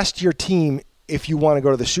the rest of your team, if you want to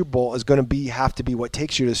go to the Super Bowl, is going to have to be what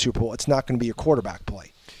takes you to the Super Bowl. It's not going to be your quarterback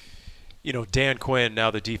play. Dan Quinn,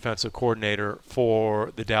 now the defensive coordinator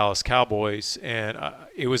for the Dallas Cowboys, and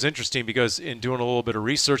it was interesting because in doing a little bit of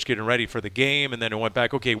research, getting ready for the game, and then it went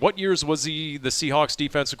back, okay, what years was he the Seahawks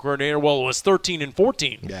defensive coordinator? Well, it was 13 and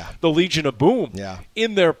 14. Yeah. The Legion of Boom. Yeah.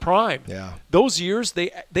 In their prime. Yeah. Those years,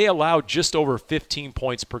 they allowed just over 15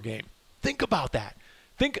 points per game. Think about that.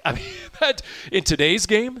 That in today's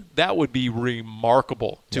game, that would be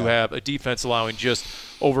remarkable to have a defense allowing just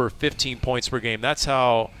over 15 points per game. That's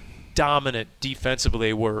how dominant defensively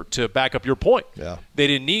they were, to back up your point. Yeah. They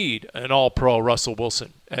didn't need an all-pro Russell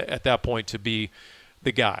Wilson at that point to be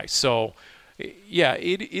the guy. So, yeah,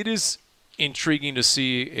 it is intriguing to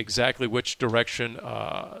see exactly which direction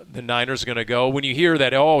the Niners are going to go. When you hear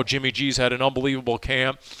that, oh, Jimmy G's had an unbelievable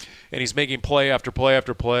camp and he's making play after play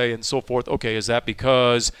after play and so forth, okay, is that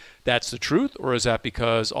because that's the truth, or is that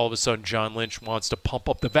because all of a sudden John Lynch wants to pump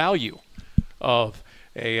up the value of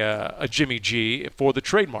a Jimmy G for the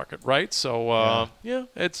trade market, right? So,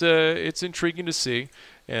 it's intriguing to see.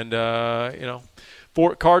 And,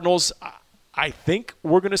 for Cardinals, I think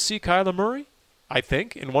we're going to see Kyler Murray. I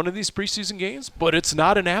think, in one of these preseason games, but it's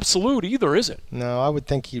not an absolute either, is it? No, I would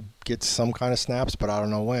think he'd get some kind of snaps, but I don't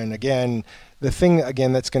know when. Again, the thing,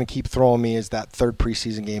 that's going to keep throwing me is that third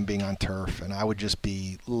preseason game being on turf, and I would just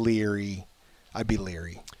be leery. I'd be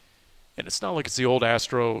leery. And it's not like it's the old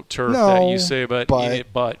Astro turf that you say, but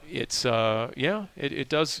it's, it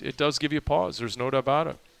does give you pause. There's no doubt about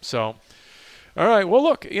it. So, all right, well,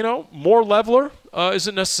 look, more leveler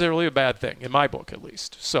isn't necessarily a bad thing, in my book at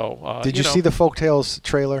least. So, did you see the Folktales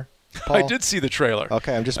trailer, Paul? I did see the trailer.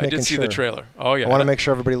 Okay, I'm just making sure. I did see the trailer. Oh, yeah. I want to make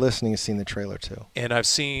sure everybody listening has seen the trailer, too. And I've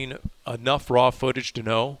seen enough raw footage to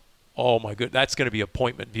know, oh, my goodness, that's going to be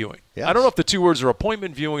appointment viewing. Yes. I don't know if the two words are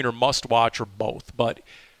appointment viewing or must watch or both, but,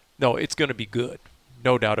 no, it's going to be good.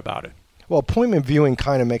 No doubt about it. Well, appointment viewing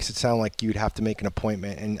kind of makes it sound like you'd have to make an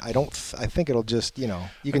appointment, and I think it'll just,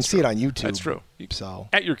 you can see it on YouTube. That's true. So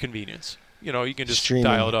at your convenience. You can just streaming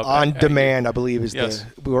dial it up. On demand, I believe, is yes.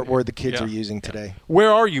 the word the kids are using today. Where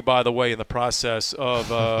are you, by the way, in the process of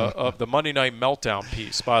of the Monday Night Meltdown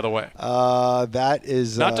piece, by the way? That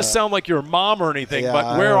is not to sound like your mom or anything,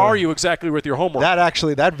 but where are you exactly with your homework?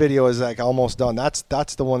 That video is like almost done. That's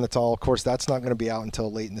the one that's all. Of course, that's not going to be out until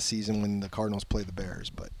late in the season when the Cardinals play the Bears,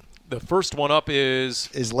 but. The first one up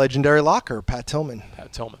is legendary locker, Pat Tillman.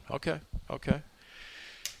 Pat Tillman. Okay.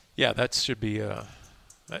 Yeah, that should be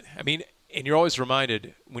and you're always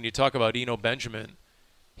reminded when you talk about Eno Benjamin,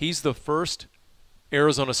 he's the first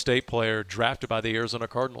Arizona State player drafted by the Arizona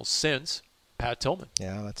Cardinals since Pat Tillman.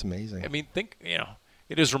 Yeah, that's amazing. I mean,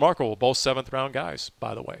 it is remarkable. Both seventh-round guys,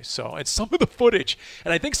 by the way. So, and some of the footage,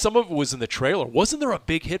 and I think some of it was in the trailer. Wasn't there a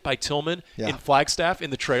big hit by Tillman in Flagstaff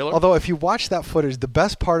in the trailer? Although, if you watch that footage, the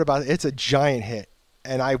best part about it, it's a giant hit.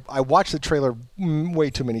 And I watched the trailer way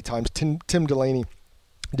too many times. Tim Delaney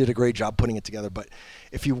did a great job putting it together. But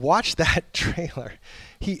if you watch that trailer,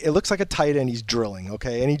 it looks like a tight end he's drilling,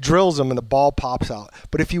 okay? And he drills him, and the ball pops out.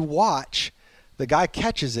 But if you watch, the guy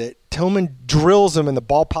catches it, Tillman drills him, and the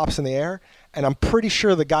ball pops in the air. And I'm pretty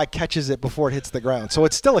sure the guy catches it before it hits the ground. So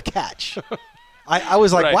it's still a catch. I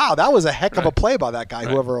was like, wow, that was a heck of a play by that guy,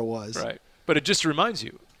 whoever it was. Right. But it just reminds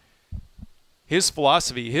you, his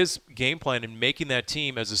philosophy, his game plan in making that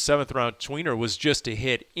team as a seventh-round tweener was just to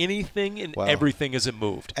hit anything and everything as it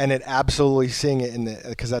moved. And it absolutely, seeing it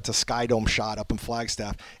because that's a Sky Dome shot up in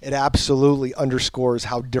Flagstaff, it absolutely underscores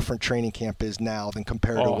how different training camp is now than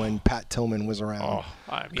compared to when Pat Tillman was around.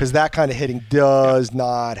 Because that kind of hitting does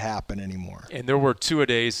not happen anymore. And there were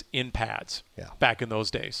two-a-days in pads back in those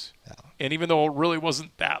days. Yeah. And even though it really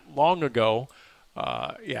wasn't that long ago,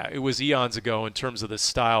 it was eons ago in terms of the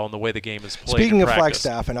style and the way the game is played. Speaking of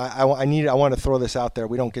Flagstaff, and I want to throw this out there.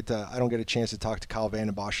 I don't get a chance to talk to Kyle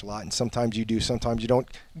Vanden Bosch a lot, and sometimes you do, sometimes you don't.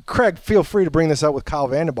 Craig, feel free to bring this up with Kyle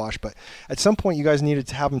Vanden Bosch, but at some point you guys needed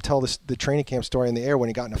to have him tell the training camp story in the air when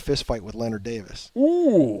he got in a fist fight with Leonard Davis.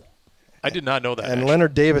 Ooh, I did not know that. And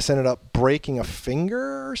Leonard Davis ended up breaking a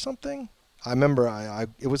finger or something. I remember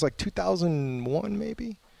it was like 2001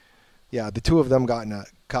 maybe. Yeah, the two of them got in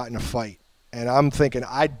a fight. And I'm thinking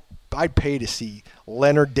I'd pay to see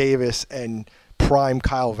Leonard Davis and prime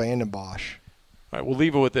Kyle Vanden Bosch. All right, we'll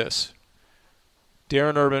leave it with this.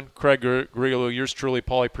 Darren Urban, Craig Grillo, yours truly,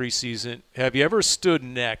 Paulie Preseason. Have you ever stood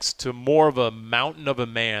next to more of a mountain of a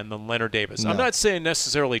man than Leonard Davis? No. I'm not saying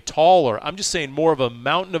necessarily taller. I'm just saying more of a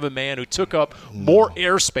mountain of a man who took up more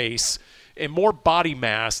airspace and more body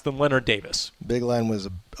mass than Leonard Davis. Big Len was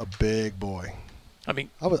a big boy. I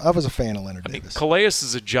mean, I was a fan of Leonard Davis. Calais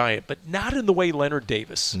is a giant, but not in the way Leonard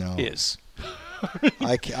Davis is.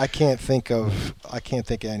 I can't think of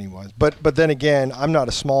anyone. But then again, I'm not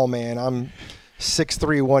a small man. I'm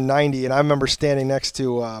 6'3", 190, and I remember standing next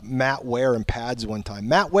to Matt Ware in pads one time.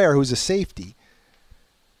 Matt Ware, who's a safety,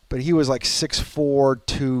 but he was like 6'4",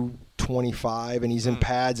 225, and he's in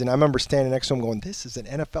pads. And I remember standing next to him going, "This is an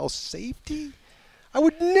NFL safety? I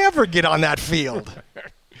would never get on that field."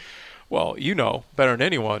 Well, you know better than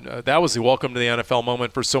anyone, that was the welcome to the NFL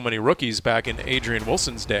moment for so many rookies back in Adrian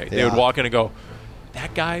Wilson's day. They would walk in and go,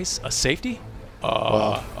 "That guy's a safety?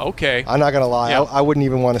 Okay." I'm not going to lie. Yeah. I wouldn't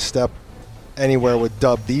even want to step anywhere with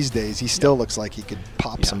Dub these days. He still looks like he could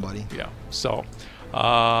pop somebody. Yeah. So,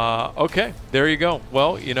 okay, there you go.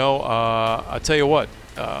 Well, I'll tell you what.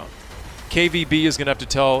 KVB is going to have to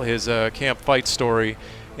tell his camp fight story,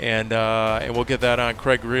 and we'll get that on.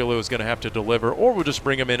 Craig Grillo is going to have to deliver, or we'll just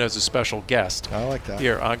bring him in as a special guest. I like that.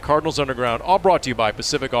 Here on Cardinals Underground, all brought to you by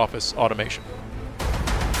Pacific Office Automation.